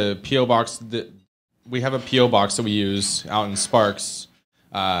the P.O. box. We have a P.O. box that we use out in Sparks,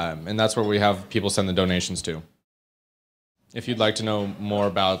 and that's where we have people send the donations to. If you'd like to know more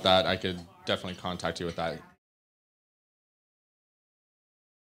about that, I could definitely contact you with that.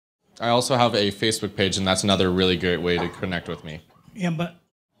 I also have a Facebook page, and that's another really great way to connect with me. Yeah, but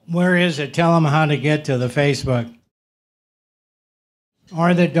where is it? Tell them how to get to the Facebook.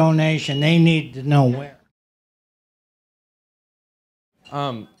 Or the donation. They need to know where.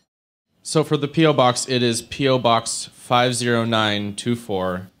 So for the P.O. Box, it is P.O. Box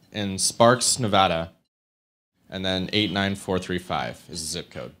 50924 in Sparks, Nevada. And then 89435 is the zip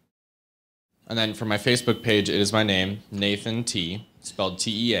code. And then for my Facebook page, it is my name, Nathan T, spelled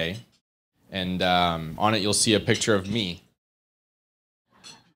T-E-A. And on it, you'll see a picture of me.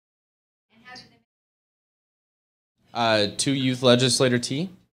 To Youth Legislator T.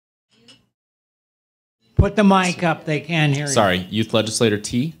 Put the mic up. They can't hear you. Sorry, Youth Legislator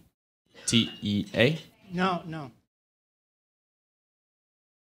T. T-E-A. No, no.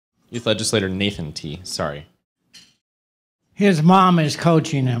 Youth Legislator Nathan T. Sorry. His mom is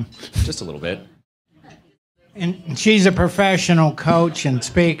coaching him. Just a little bit. And she's a professional coach and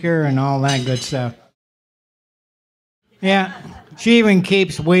speaker and all that good stuff. Yeah, she even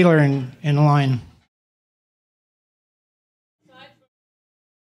keeps Wheeler in line.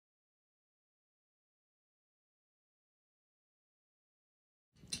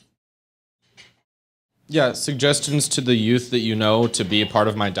 Yeah, suggestions to the youth that you know to be a part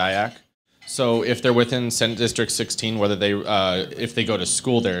of my DIAC. So if they're within Senate District 16, whether they, if they go to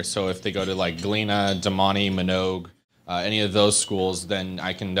school there, so if they go to like Galena, Damani, Minogue, any of those schools, then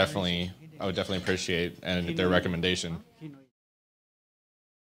I would definitely appreciate their recommendation.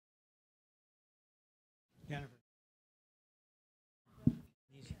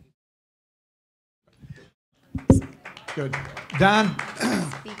 Good. Don?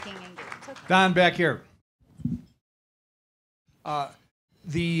 Don, back here.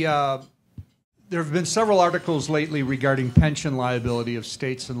 There have been several articles lately regarding pension liability of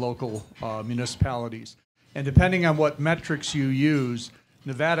states and local municipalities. And depending on what metrics you use,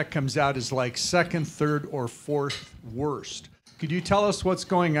 Nevada comes out as like second, third, or fourth worst. Could you tell us what's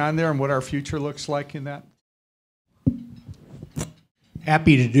going on there and what our future looks like in that?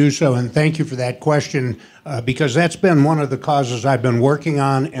 Happy to do so, and thank you for that question, because that's been one of the causes I've been working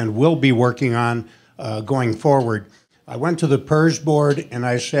on and will be working on going forward. I went to the PERS board and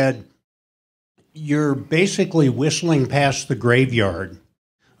I said, you're basically whistling past the graveyard.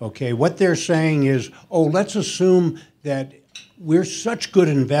 Okay, what they're saying is, oh, let's assume that we're such good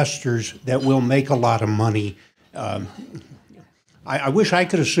investors that we'll make a lot of money. I wish I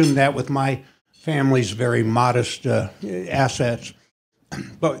could assume that with my family's very modest assets.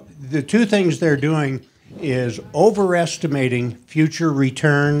 But the two things they're doing is overestimating future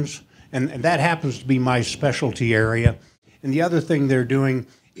returns, and that happens to be my specialty area. And the other thing they're doing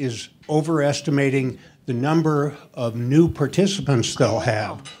is overestimating the number of new participants they'll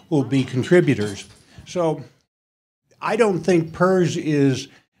have who will be contributors. So I don't think PERS is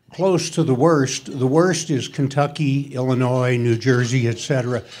close to the worst. The worst is Kentucky, Illinois, New Jersey, et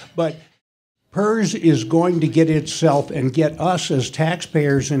cetera. But PERS is going to get itself and get us as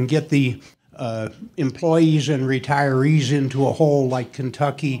taxpayers and get the employees and retirees into a hole like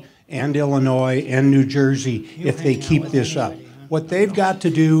Kentucky and Illinois and New Jersey if they keep this up. What they've got to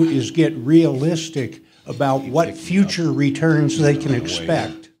do is get realistic about what future returns they can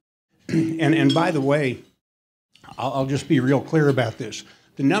expect. And by the way, I'll just be real clear about this.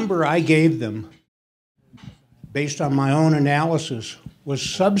 The number I gave them, based on my own analysis, was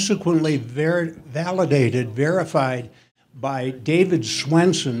subsequently validated, verified by David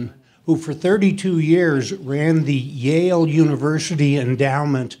Swenson, who for 32 years ran the Yale University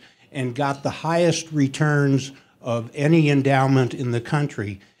endowment and got the highest returns of any endowment in the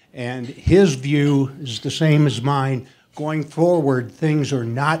country. And his view is the same as mine. Going forward, things are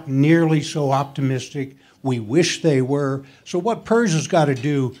not nearly so optimistic. We wish they were. So what PERS has got to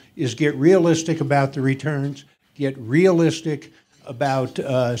do is get realistic about the returns, get realistic about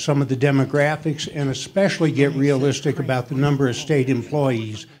some of the demographics, and especially get realistic about the number of state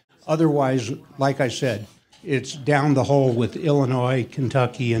employees. Otherwise, like I said, it's down the hole with Illinois,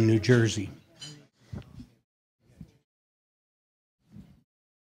 Kentucky, and New Jersey.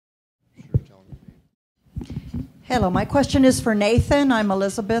 Hello, my question is for Nathan. I'm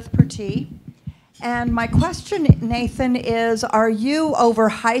Elizabeth Pertee. And my question, Nathan, is are you over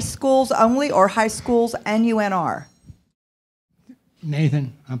high schools only or high schools and UNR?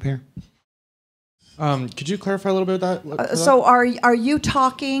 Nathan, up here. Could you clarify a little bit of that? So are you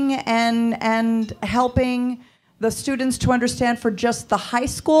talking and helping the students to understand for just the high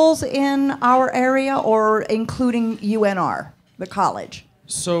schools in our area or including UNR, the college?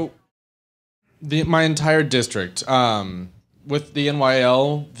 So my entire district, with the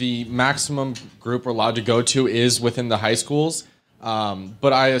NYL, the maximum group we're allowed to go to is within the high schools.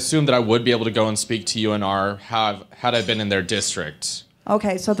 But I assume that I would be able to go and speak to UNR had I been in their district.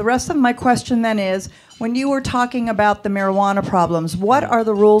 Okay, so the rest of my question then is, when you were talking about the marijuana problems, what are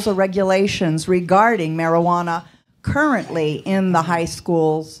the rules or regulations regarding marijuana currently in the high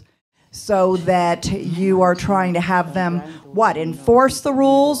schools so that you are trying to have them, enforce the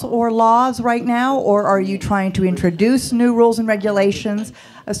rules or laws right now, or are you trying to introduce new rules and regulations?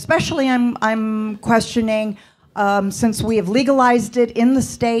 Especially I'm questioning, since we have legalized it in the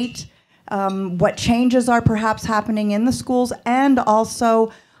state, what changes are perhaps happening in the schools, and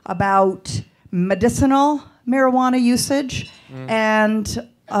also about medicinal marijuana usage, and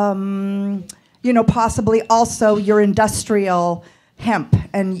possibly also your industrial hemp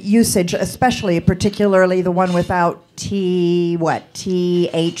and usage, particularly the one without THC,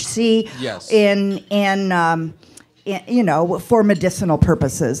 yes, for medicinal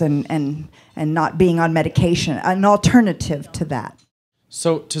purposes and not being on medication, an alternative to that.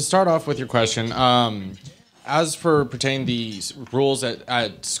 So to start off with your question, as for pertaining the rules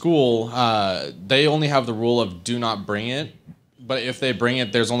at school, they only have the rule of do not bring it. But if they bring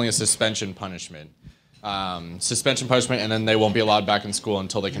it, there's only a suspension punishment. And then they won't be allowed back in school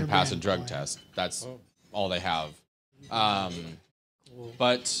until they can pass a drug test. That's all they have.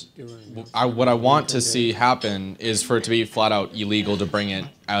 But what I want to see happen is for it to be flat out illegal to bring it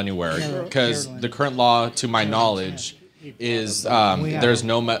anywhere. Because the current law, to my knowledge, is there's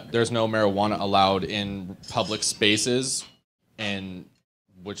no marijuana allowed in public spaces, and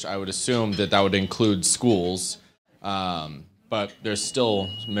which I would assume that would include schools. But there's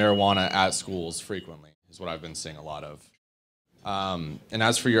still marijuana at schools frequently. is what I've been seeing a lot of. And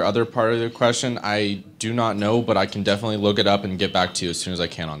as for your other part of the question, I do not know, but I can definitely look it up and get back to you as soon as I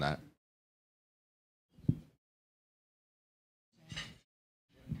can on that.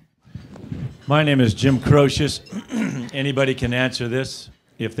 My name is Jim Crocius. Anybody can answer this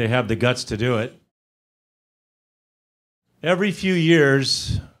if they have the guts to do it. Every few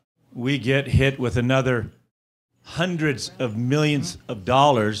years, we get hit with another hundreds of millions of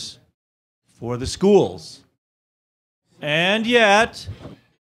dollars for the schools. And yet,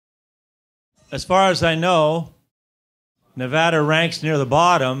 as far as I know, Nevada ranks near the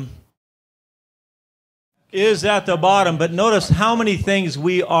bottom, is at the bottom, but notice how many things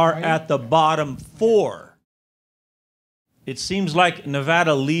we are at the bottom for. It seems like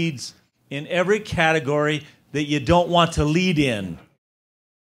Nevada leads in every category that you don't want to lead in.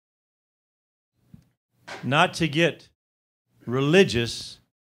 Not to get religious,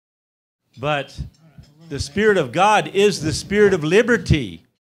 but the Spirit of God is the Spirit of liberty.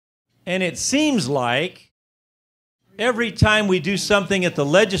 And it seems like every time we do something at the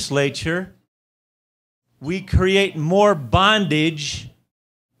legislature, we create more bondage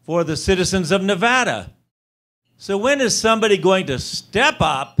for the citizens of Nevada. So when is somebody going to step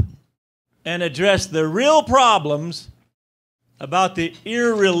up and address the real problems about the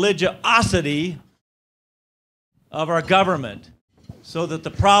irreligiosity of our government so that the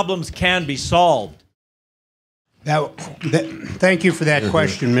problems can be solved? Thank you for that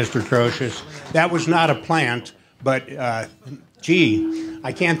question, Mr. Crocius. That was not a plant, but gee,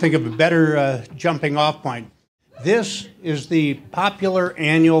 I can't think of a better jumping off point. This is the popular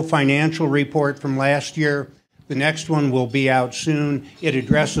annual financial report from last year. The next one will be out soon. It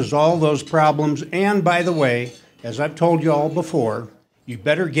addresses all those problems. And by the way, as I've told you all before, you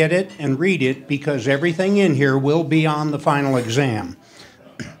better get it and read it because everything in here will be on the final exam.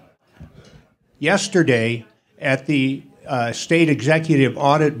 Yesterday, at the State Executive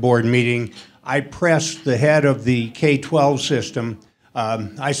Audit Board meeting, I pressed the head of the K-12 system.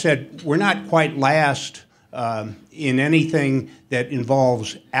 I said, we're not quite last in anything that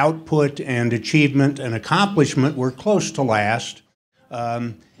involves output and achievement and accomplishment. We're close to last.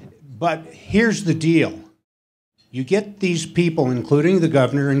 But here's the deal. You get these people, including the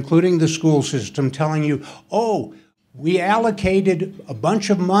governor, including the school system, telling you, oh, we allocated a bunch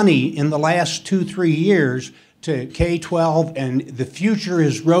of money in the last 2-3 years to K-12, and the future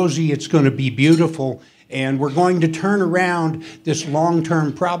is rosy, it's going to be beautiful, and we're going to turn around this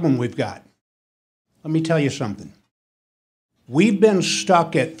long-term problem we've got. Let me tell you something. We've been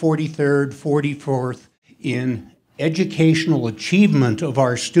stuck at 43rd, 44th in educational achievement of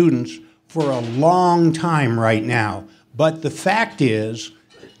our students for a long time right now. But the fact is,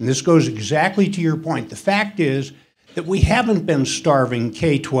 and this goes exactly to your point, the fact is that we haven't been starving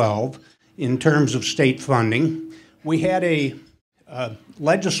K-12 in terms of state funding. We had a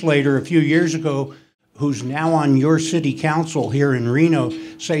legislator a few years ago who's now on your city council here in Reno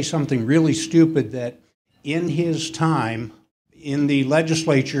say something really stupid, that in his time in the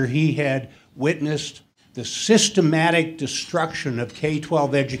legislature he had witnessed the systematic destruction of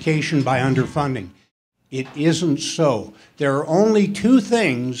K-12 education by underfunding. It isn't so. There are only two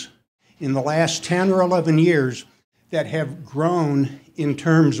things in the last 10 or 11 years that have grown in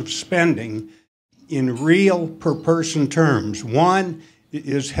terms of spending in real per person terms. One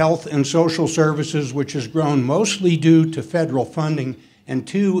is health and social services, which has grown mostly due to federal funding, and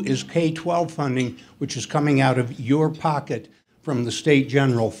two is K-12 funding, which is coming out of your pocket from the state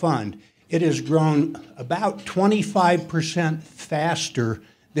general fund. It has grown about 25% faster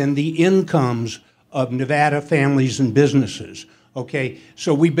than the incomes of Nevada families and businesses. Okay,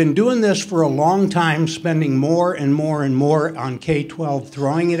 so we've been doing this for a long time, spending more and more and more on K-12,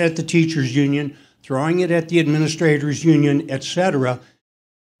 throwing it at the teachers union, throwing it at the administrators union, etc.,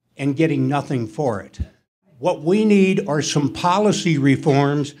 and getting nothing for it. What we need are some policy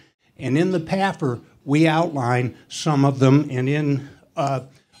reforms, and in the PAFR, we outline some of them, and in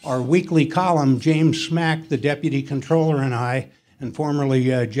our weekly column, James Smack, the deputy controller, and I, and formerly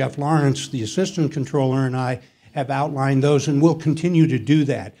Jeff Lawrence, the assistant controller, and I, have outlined those, and we'll continue to do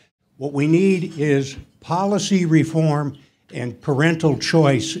that. What we need is policy reform and parental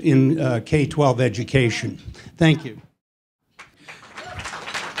choice in K-12 education. Thank you.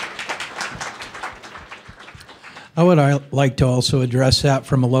 I would like to also address that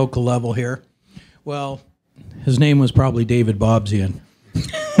from a local level here. Well, his name was probably David Bobzian.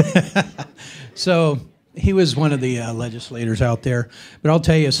 So he was one of the legislators out there. But I'll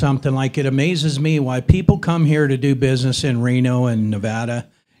tell you something, like, it amazes me why people come here to do business in Reno and Nevada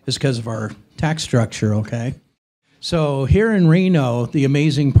is because of our tax structure, okay? So here in Reno, the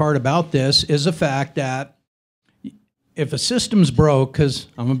amazing part about this is the fact that if a system's broke, because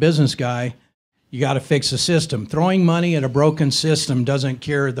I'm a business guy, you got to fix the system. Throwing money at a broken system doesn't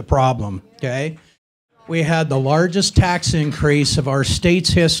cure the problem, okay? We had the largest tax increase of our state's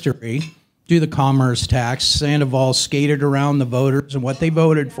history due to the commerce tax. Sandoval skated around the voters and what they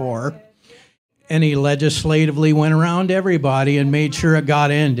voted for, and he legislatively went around everybody and made sure it got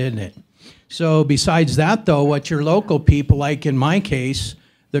in, didn't it? So besides that, though, what your local people, like in my case,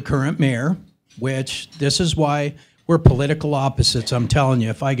 the current mayor, which this is why we're political opposites. I'm telling you,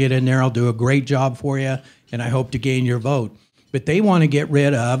 if I get in there, I'll do a great job for you, and I hope to gain your vote. But they want to get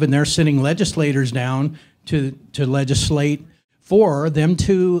rid of, and they're sending legislators down to legislate for them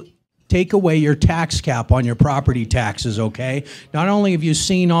to take away your tax cap on your property taxes, okay? Not only have you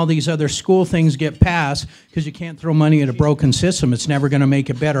seen all these other school things get passed, because you can't throw money at a broken system, it's never going to make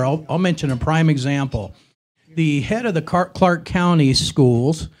it better. I'll mention a prime example. The head of the Clark County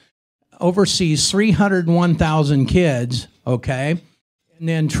schools oversees 301,000 kids, okay? And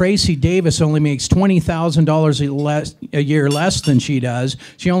then Tracy Davis only makes $20,000 a year less than she does.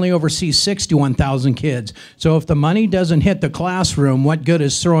 She only oversees 61,000 kids. So if the money doesn't hit the classroom, what good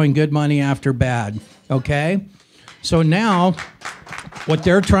is throwing good money after bad? Okay? So now what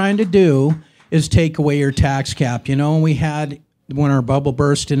they're trying to do is take away your tax cap. You know, we had, when our bubble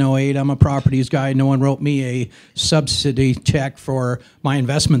burst in 08, I'm a properties guy. No one wrote me a subsidy check for my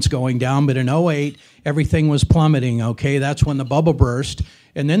investments going down. But in 08, everything was plummeting, okay? That's when the bubble burst.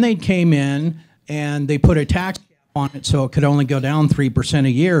 And then they came in and they put a tax cap on it so it could only go down 3% a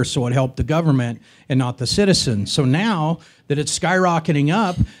year, so it helped the government and not the citizens. So now that it's skyrocketing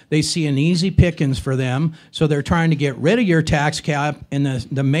up, they see an easy pickings for them, so they're trying to get rid of your tax cap, and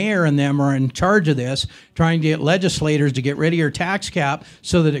the mayor and them are in charge of this, trying to get legislators to get rid of your tax cap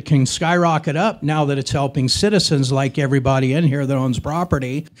so that it can skyrocket up now that it's helping citizens like everybody in here that owns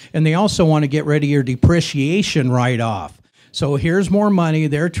property. And they also want to get rid of your depreciation write-off. So here's more money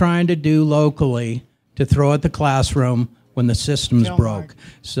they're trying to do locally to throw at the classroom when the system's broke.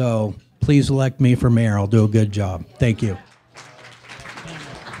 So please elect me for mayor. I'll do a good job. Thank you.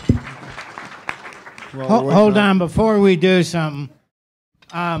 Well, hold on, before we do something,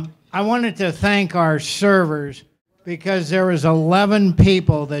 I wanted to thank our servers because there was 11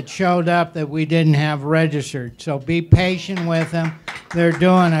 people that showed up that we didn't have registered. So be patient with them. They're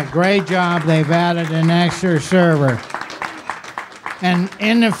doing a great job. They've added an extra server. And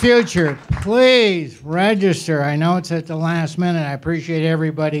in the future, please register. I know it's at the last minute. I appreciate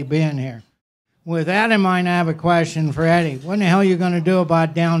everybody being here. With that in mind, I have a question for Eddie. What in the hell are you going to do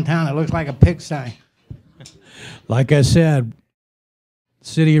about downtown? It looks like a pigsty. Like I said,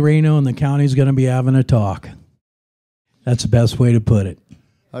 City of Reno and the county's going to be having a talk. That's the best way to put it.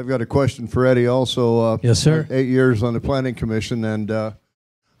 I've got a question for Eddie also. Yes, sir. 8 years on the Planning Commission, and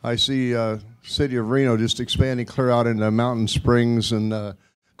I see City of Reno just expanding clear out into Mountain Springs and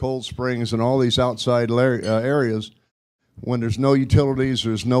Cold Springs and all these outside areas when there's no utilities,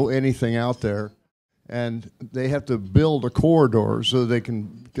 there's no anything out there. And they have to build a corridor so they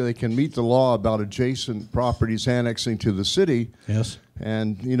can meet the law about adjacent properties annexing to the city. Yes.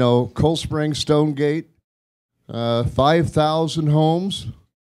 And, you know, Cold Springs, Stonegate, 5,000 homes.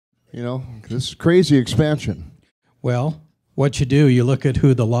 You know, this is crazy expansion. Well, what you do, you look at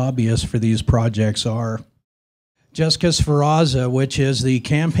who the lobbyists for these projects are. Jessica Sferrazza, which is the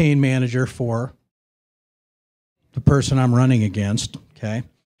campaign manager for the person I'm running against, okay?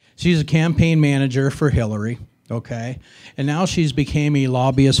 She's a campaign manager for Hillary, okay? And now she's became a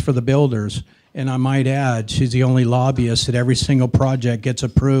lobbyist for the builders. And I might add, she's the only lobbyist that every single project gets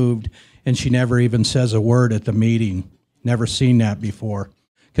approved, and she never even says a word at the meeting. Never seen that before,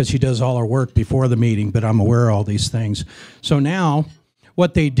 because she does all her work before the meeting, but I'm aware of all these things. So now,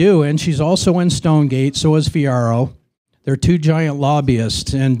 what they do, and she's also in Stonegate, so is Fiaro. They're two giant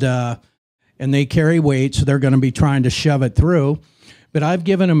lobbyists, and they carry weight, so they're going to be trying to shove it through. But I've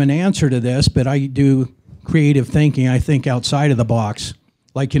given them an answer to this, but I do creative thinking. I think outside of the box.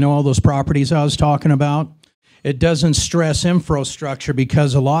 Like, you know, all those properties I was talking about? It doesn't stress infrastructure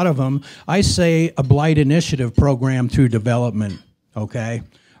because a lot of them, I say a blight initiative program through development, okay?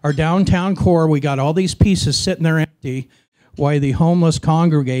 Our downtown core, we got all these pieces sitting there empty. Why the homeless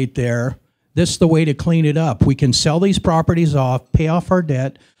congregate there. This is the way to clean it up. We can sell these properties off, pay off our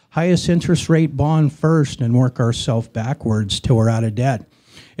debt, highest interest rate bond first, and work ourselves backwards till we're out of debt.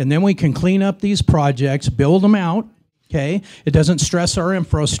 And then we can clean up these projects, build them out, okay? It doesn't stress our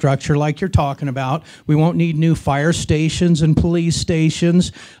infrastructure like you're talking about. We won't need new fire stations and police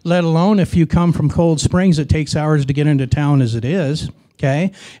stations, let alone if you come from Cold Springs, it takes hours to get into town as it is,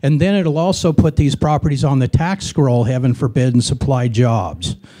 okay? And then it'll also put these properties on the tax scroll, heaven forbid, and supply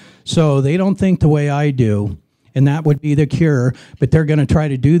jobs. So they don't think the way I do, and that would be the cure, but they're going to try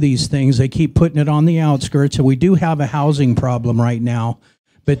to do these things. They keep putting it on the outskirts, and we do have a housing problem right now,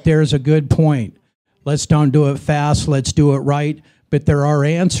 but there's a good point. Let's don't do it fast, let's do it right, but there are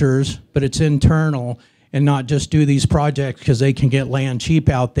answers, but it's internal, and not just do these projects because they can get land cheap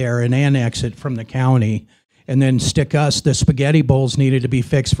out there and annex it from the county, and then stick us, the spaghetti bowls needed to be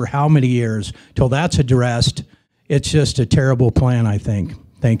fixed for how many years till that's addressed. It's just a terrible plan, I think.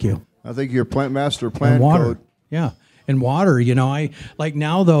 Thank you. I think your master plan and water. code. Yeah. And water, you know, I like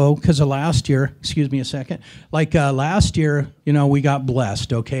now though, because of last year, excuse me a second, like last year, you know, we got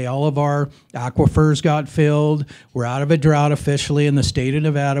blessed, okay? All of our aquifers got filled. We're out of a drought officially in the state of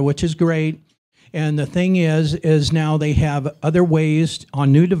Nevada, which is great. And the thing is now they have other ways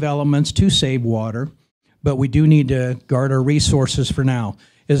on new developments to save water, but we do need to guard our resources for now.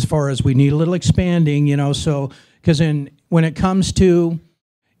 As far as we need a little expanding, you know, so, because when it comes to,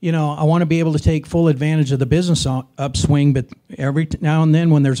 you know, I want to be able to take full advantage of the business upswing, but every now and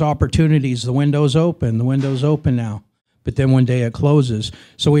then when there's opportunities, the window's open now. But then one day it closes.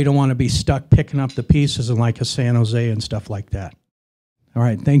 So we don't want to be stuck picking up the pieces in like a San Jose and stuff like that. All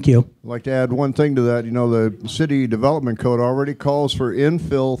right, thank you. I'd like to add one thing to that. You know, the city development code already calls for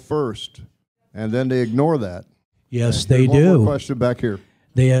infill first, and then they ignore that. Yes, they one do. More question back here.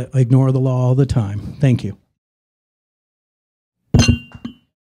 They ignore the law all the time. Thank you.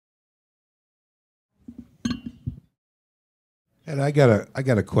 And I got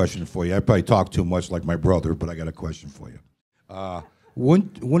a question for you. I probably talk too much like my brother, but I got a question for you.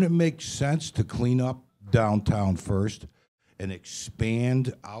 Wouldn't it make sense to clean up downtown first and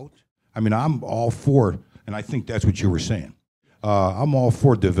expand out? I mean, I'm all for, and I think that's what you were saying. I'm all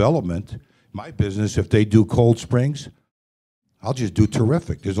for development. My business, if they do Cold Springs, I'll just do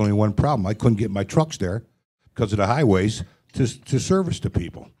terrific. There's only one problem. I couldn't get my trucks there because of the highways to service the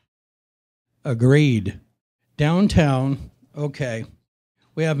people. Agreed. Downtown, okay,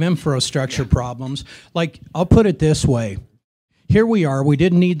 we have infrastructure problems. Like, I'll put it this way. Here we are. We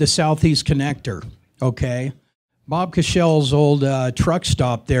didn't need the Southeast Connector, okay? Bob Cashell's old truck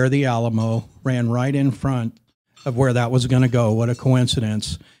stop there, the Alamo, ran right in front of where that was going to go. What a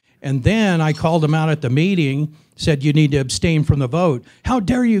coincidence. And then I called him out at the meeting, said, you need to abstain from the vote. How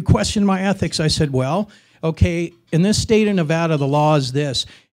dare you question my ethics? I said, well, okay, in this state of Nevada, the law is this.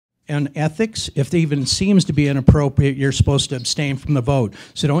 And ethics, if it even seems to be inappropriate, you're supposed to abstain from the vote.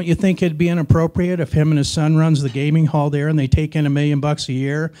 So don't you think it'd be inappropriate if him and his son runs the gaming hall there and they take in $1 million a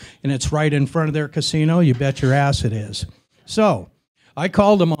year and it's right in front of their casino? You bet your ass it is. So I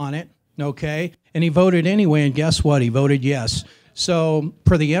called him on it, okay, and he voted anyway, and guess what? He voted yes. So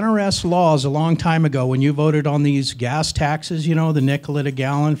per the NRS laws a long time ago, when you voted on these gas taxes, you know, the nickel at a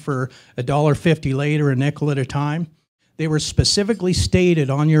gallon for $1.50 later, a nickel at a time, they were specifically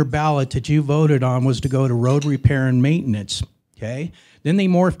stated on your ballot that you voted on was to go to road repair and maintenance, okay? Then they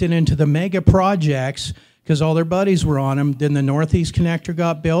morphed it into the mega projects because all their buddies were on them. Then the Northeast Connector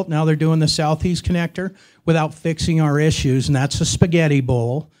got built. Now they're doing the Southeast Connector without fixing our issues, and that's a spaghetti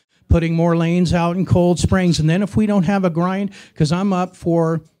bowl, putting more lanes out in Cold Springs. And then if we don't have a grind, because I'm up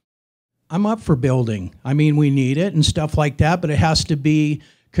for building. I mean, we need it and stuff like that, but it has to be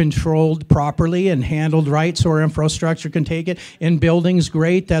controlled properly and handled right so our infrastructure can take it. And building's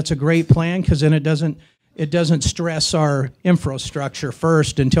great. That's a great plan because then it doesn't stress our infrastructure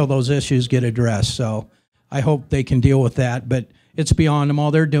first until those issues get addressed. So I hope they can deal with that, but it's beyond them.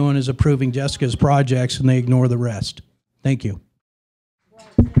 All they're doing is approving Jessica's projects and they ignore the rest. Thank you.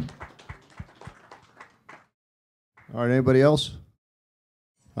 All right, anybody else?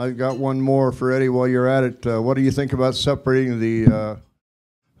 I've got one more for Eddie while you're at it. What do you think about separating the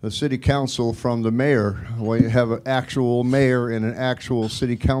city council from the mayor, when you have an actual mayor and an actual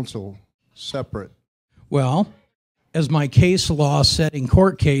city council separate? Well, as my case law setting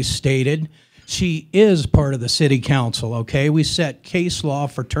court case stated, she is part of the city council, okay? We set case law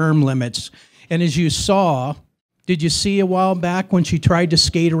for term limits. And as you saw, did you see a while back when she tried to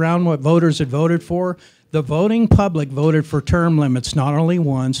skate around what voters had voted for? The voting public voted for term limits not only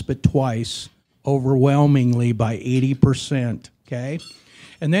once, but twice, overwhelmingly by 80%, okay?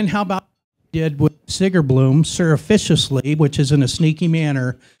 And then how about did with Sigerbloom surreptitiously, which is in a sneaky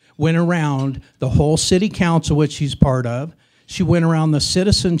manner, went around the whole city council, which she's part of. She went around the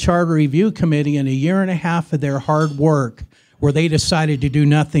Citizen Charter Review Committee in 1.5 years of their hard work, where they decided to do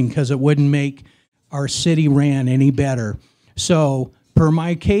nothing because it wouldn't make our city ran any better. So per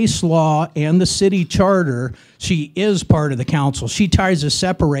my case law and the city charter, she is part of the council. She tries to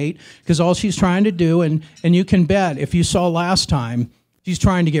separate because all she's trying to do, and you can bet, if you saw last time, She's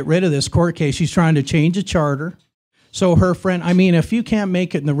trying to get rid of this court case. She's trying to change the charter. So her friend, I mean, if you can't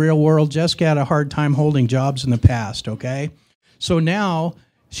make it in the real world, Jessica had a hard time holding jobs in the past, okay? So now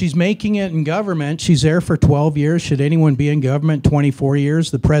she's making it in government. She's there for 12 years. Should anyone be in government 24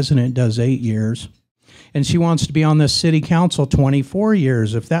 years? The president does 8 years. And she wants to be on the city council 24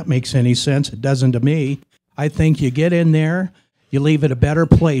 years, if that makes any sense. It doesn't to me. I think you get in there, you leave it a better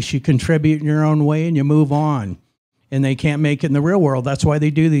place, you contribute in your own way, and you move on. And they can't make it in the real world. That's why they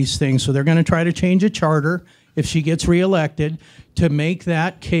do these things. So they're going to try to change a charter if she gets reelected to make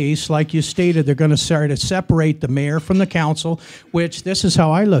that case, like you stated, they're going to start to separate the mayor from the council, which this is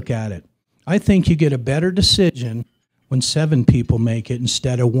how I look at it. I think you get a better decision when 7 people make it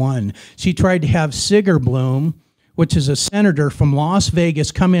instead of 1. She tried to have Sigerbloom, which is a senator from Las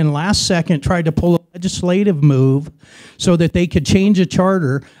Vegas, come in last second, tried to pull a legislative move so that they could change a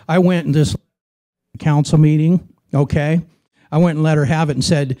charter. I went in this council meeting, okay? I went and let her have it and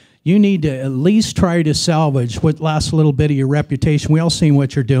said, you need to at least try to salvage what last little bit of your reputation. We all seen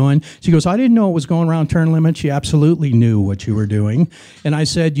what you're doing. She goes, I didn't know it was going around term limits. She absolutely knew what you were doing. And I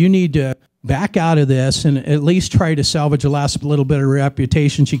said, you need to back out of this and at least try to salvage the last little bit of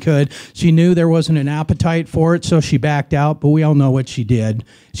reputation she could. She knew there wasn't an appetite for it, so she backed out, but we all know what she did.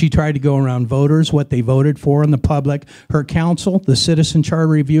 She tried to go around voters, what they voted for in the public. Her council, the Citizen Charter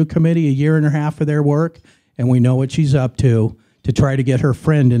Review Committee, 1.5 years of their work, and we know what she's up to try to get her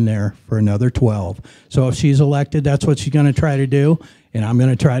friend in there for another 12. So if she's elected, that's what she's going to try to do, and I'm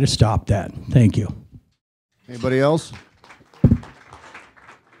going to try to stop that. Thank you. Anybody else?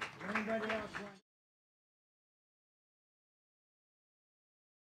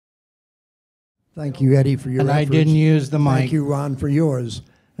 Thank you, Eddie, for your and efforts. I didn't use the mic. Thank you, Ron, for yours.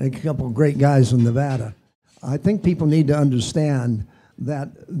 And a couple of great guys in Nevada. I think people need to understand that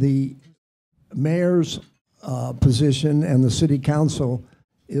the mayor's position and the city council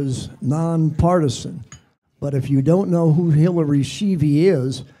is nonpartisan. But if you don't know who Hillary Sheevy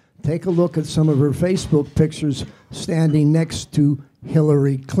is, take a look at some of her Facebook pictures standing next to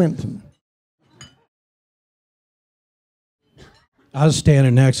Hillary Clinton. I was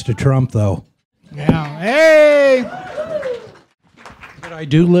standing next to Trump, though. Yeah. Hey! But I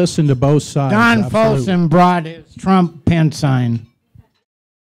do listen to both sides. Don absolutely. Folsom brought his Trump pen sign.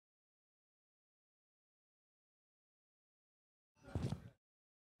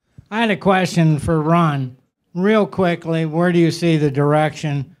 I had a question for Ron. Real quickly, where do you see the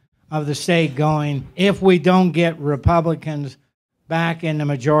direction of the state going if we don't get Republicans back in the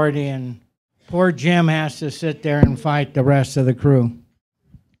majority and poor Jim has to sit there and fight the rest of the crew?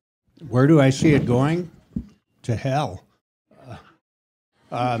 Where do I see it going? To hell.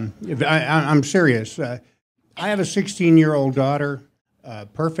 I'm serious. I have a 16-year-old daughter,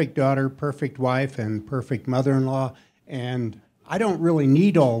 perfect wife, and perfect mother-in-law, and I don't really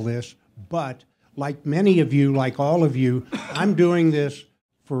need all this, but like many of you, like all of you, I'm doing this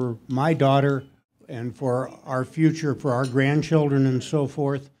for my daughter and for our future, for our grandchildren and so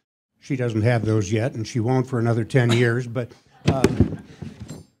forth. She doesn't have those yet, and she won't for another 10 years, but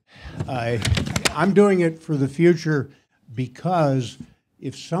I'm doing it for the future because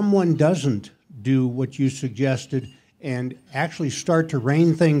if someone doesn't do what you suggested and actually start to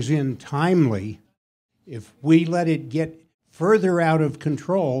rein things in timely, if we let it get further out of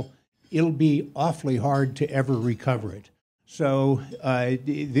control, it'll be awfully hard to ever recover it. So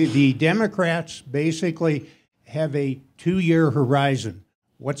the Democrats basically have a 2-year horizon.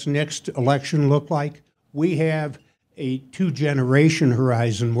 What's next election look like? We have a 2-generation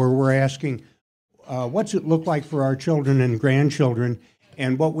horizon where we're asking, what's it look like for our children and grandchildren?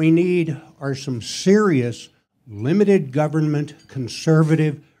 And what we need are some serious, limited government,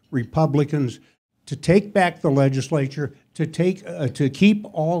 conservative Republicans to take back the legislature, to keep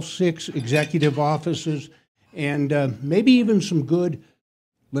all 6 executive offices, and maybe even some good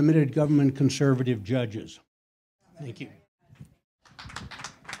limited government conservative judges. Thank you.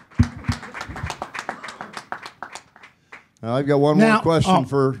 I've got one more question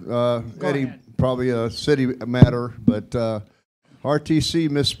for Eddie, ahead. Probably a city matter, but RTC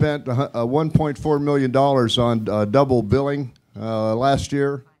misspent $1.4 million on double billing last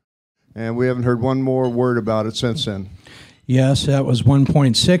year, and we haven't heard one more word about it since then. Yes, that was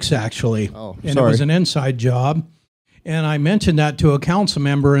 1.6 actually. Oh, and sorry. It was an inside job. And I mentioned that to a council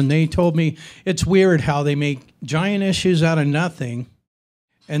member, and they told me it's weird how they make giant issues out of nothing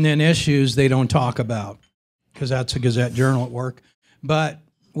and then issues they don't talk about, because that's a Gazette Journal at work. But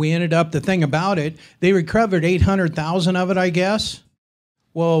we ended up, the thing about it, they recovered $800,000 of it, I guess.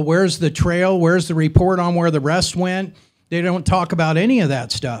 Well, where's the trail? Where's the report on where the rest went? They don't talk about any of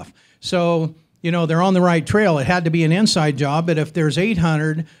that stuff. So you know, they're on the right trail. It had to be an inside job, but if there's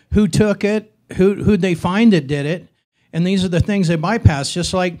 800, who took it? Who'd they find that did it? And these are the things they bypass.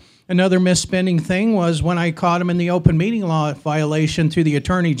 Just like another misspending thing was when I caught them in the open meeting law violation through the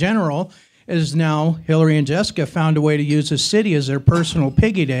Attorney General, is now Hillary and Jessica found a way to use the city as their personal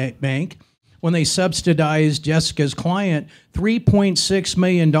piggy bank when they subsidized Jessica's client $3.6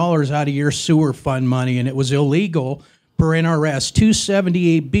 million out of your sewer fund money, and it was illegal per NRS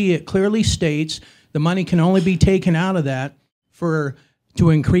 278B. It clearly states the money can only be taken out of that to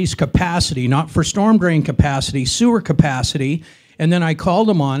increase capacity, not for storm drain capacity, sewer capacity. And then I called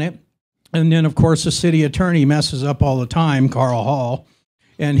them on it. And then, of course, the city attorney messes up all the time, Carl Hall.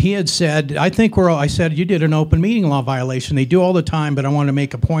 And he had said, I said, you did an open meeting law violation. They do all the time, but I want to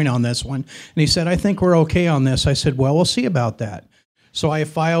make a point on this one. And he said, I think we're okay on this. I said, well, we'll see about that. So I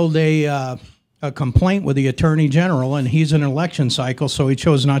filed a complaint with the Attorney General, and he's in an election cycle, so he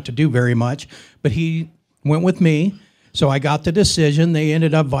chose not to do very much. But he went with me. So I got the decision. They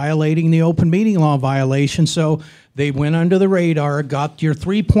ended up violating the open meeting law violation. So they went under the radar, got your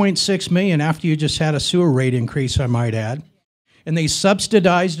 $3.6 million after you just had a sewer rate increase, I might add. And they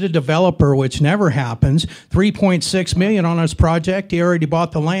subsidized a developer, which never happens, $3.6 million on his project. He already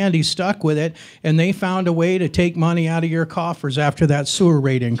bought the land. He's stuck with it. And they found a way to take money out of your coffers after that sewer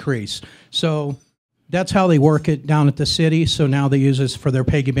rate increase. So that's how they work it down at the city. So now they use this for their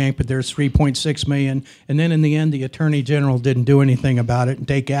piggy bank, but there's $3.6 million. And then in the end, the Attorney General didn't do anything about it and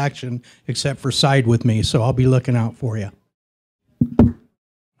take action except for side with me. So I'll be looking out for you.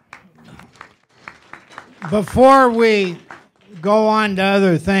 Before we go on to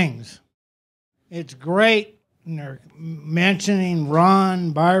other things, it's great. They're mentioning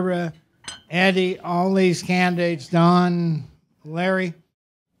Ron, Barbara, Eddie, all these candidates, Don, Larry,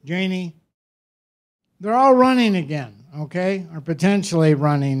 Janie. They're all running again, okay, or potentially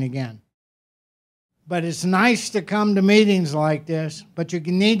running again. But it's nice to come to meetings like this, but you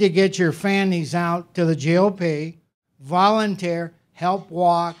need to get your fannies out to the GOP, volunteer, help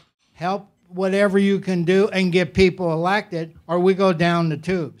walk, help whatever you can do and get people elected, or we go down the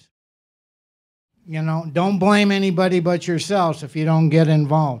tubes. You know, don't blame anybody but yourselves if you don't get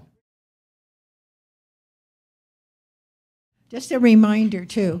involved. Just a reminder,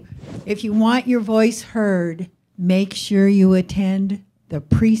 too, if you want your voice heard, make sure you attend the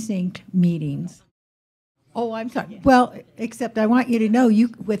precinct meetings. Oh, I'm sorry. Well, except I want you to know,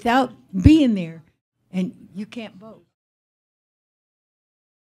 you without being there, and you can't vote.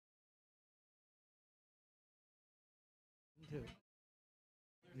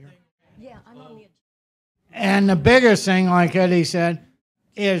 Yeah, I'm on the. And the biggest thing, like Eddie said,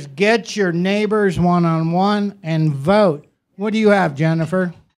 is get your neighbors one-on-one and vote. What do you have,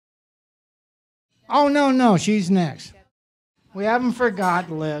 Jennifer? Oh, no, she's next. We haven't forgot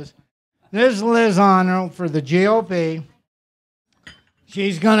Liz. This is Liz Arnold for the GOP.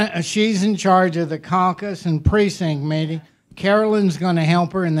 She's in charge of the caucus and precinct meeting. Carolyn's going to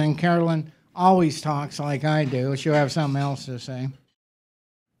help her, and then Carolyn always talks like I do. She'll have something else to say.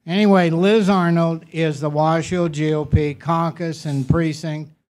 Anyway, Liz Arnold is the Washoe GOP caucus and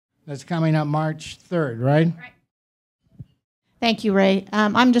precinct that's coming up March 3rd, right? Right. Thank you, Ray.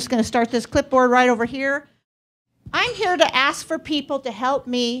 I'm just going to start this clipboard right over here. I'm here to ask for people to help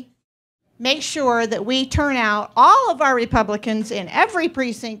me make sure that we turn out all of our Republicans in every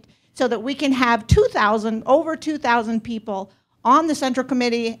precinct so that we can have over 2,000 people on the Central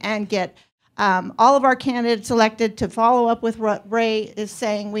Committee and get all of our candidates elected to follow up with what Ray is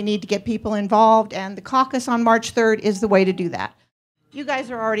saying. We need to get people involved, and the caucus on March 3rd is the way to do that. You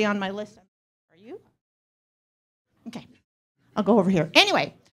guys are already on my list. Are you? Okay. I'll go over here.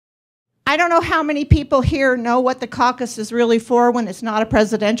 Anyway, I don't know how many people here know what the caucus is really for when it's not a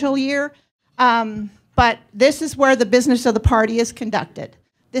presidential year, but this is where the business of the party is conducted.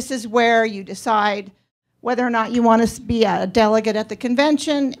 This is where you decide whether or not you want to be a delegate at the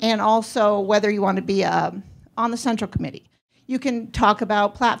convention and also whether you want to be on the Central Committee. You can talk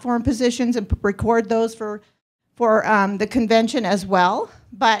about platform positions and record those for the convention as well,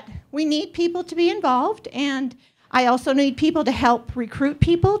 but we need people to be involved, and I also need people to help recruit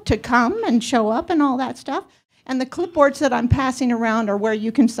people to come and show up and all that stuff. And the clipboards that I'm passing around are where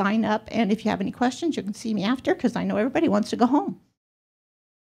you can sign up, and if you have any questions, you can see me after, because I know everybody wants to go home.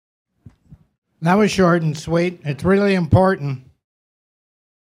 That was short and sweet. It's really important.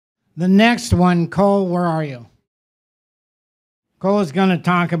 The next one, Cole, where are you? Cole is going to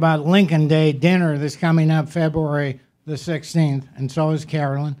talk about Lincoln Day dinner that's coming up February the 16th, and so is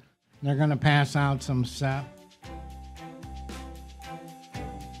Carolyn. They're going to pass out some stuff.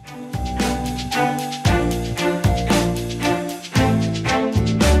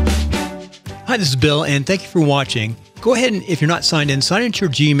 Hi, this is Bill, and thank you for watching. Go ahead and, if you're not signed in, sign into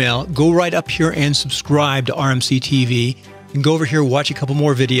your Gmail. Go right up here and subscribe to RMC TV. You can go over here, watch a couple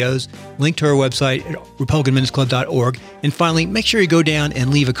more videos, link to our website at republicanmensclub.org. And finally, make sure you go down and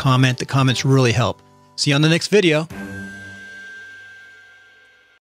leave a comment. The comments really help. See you on the next video.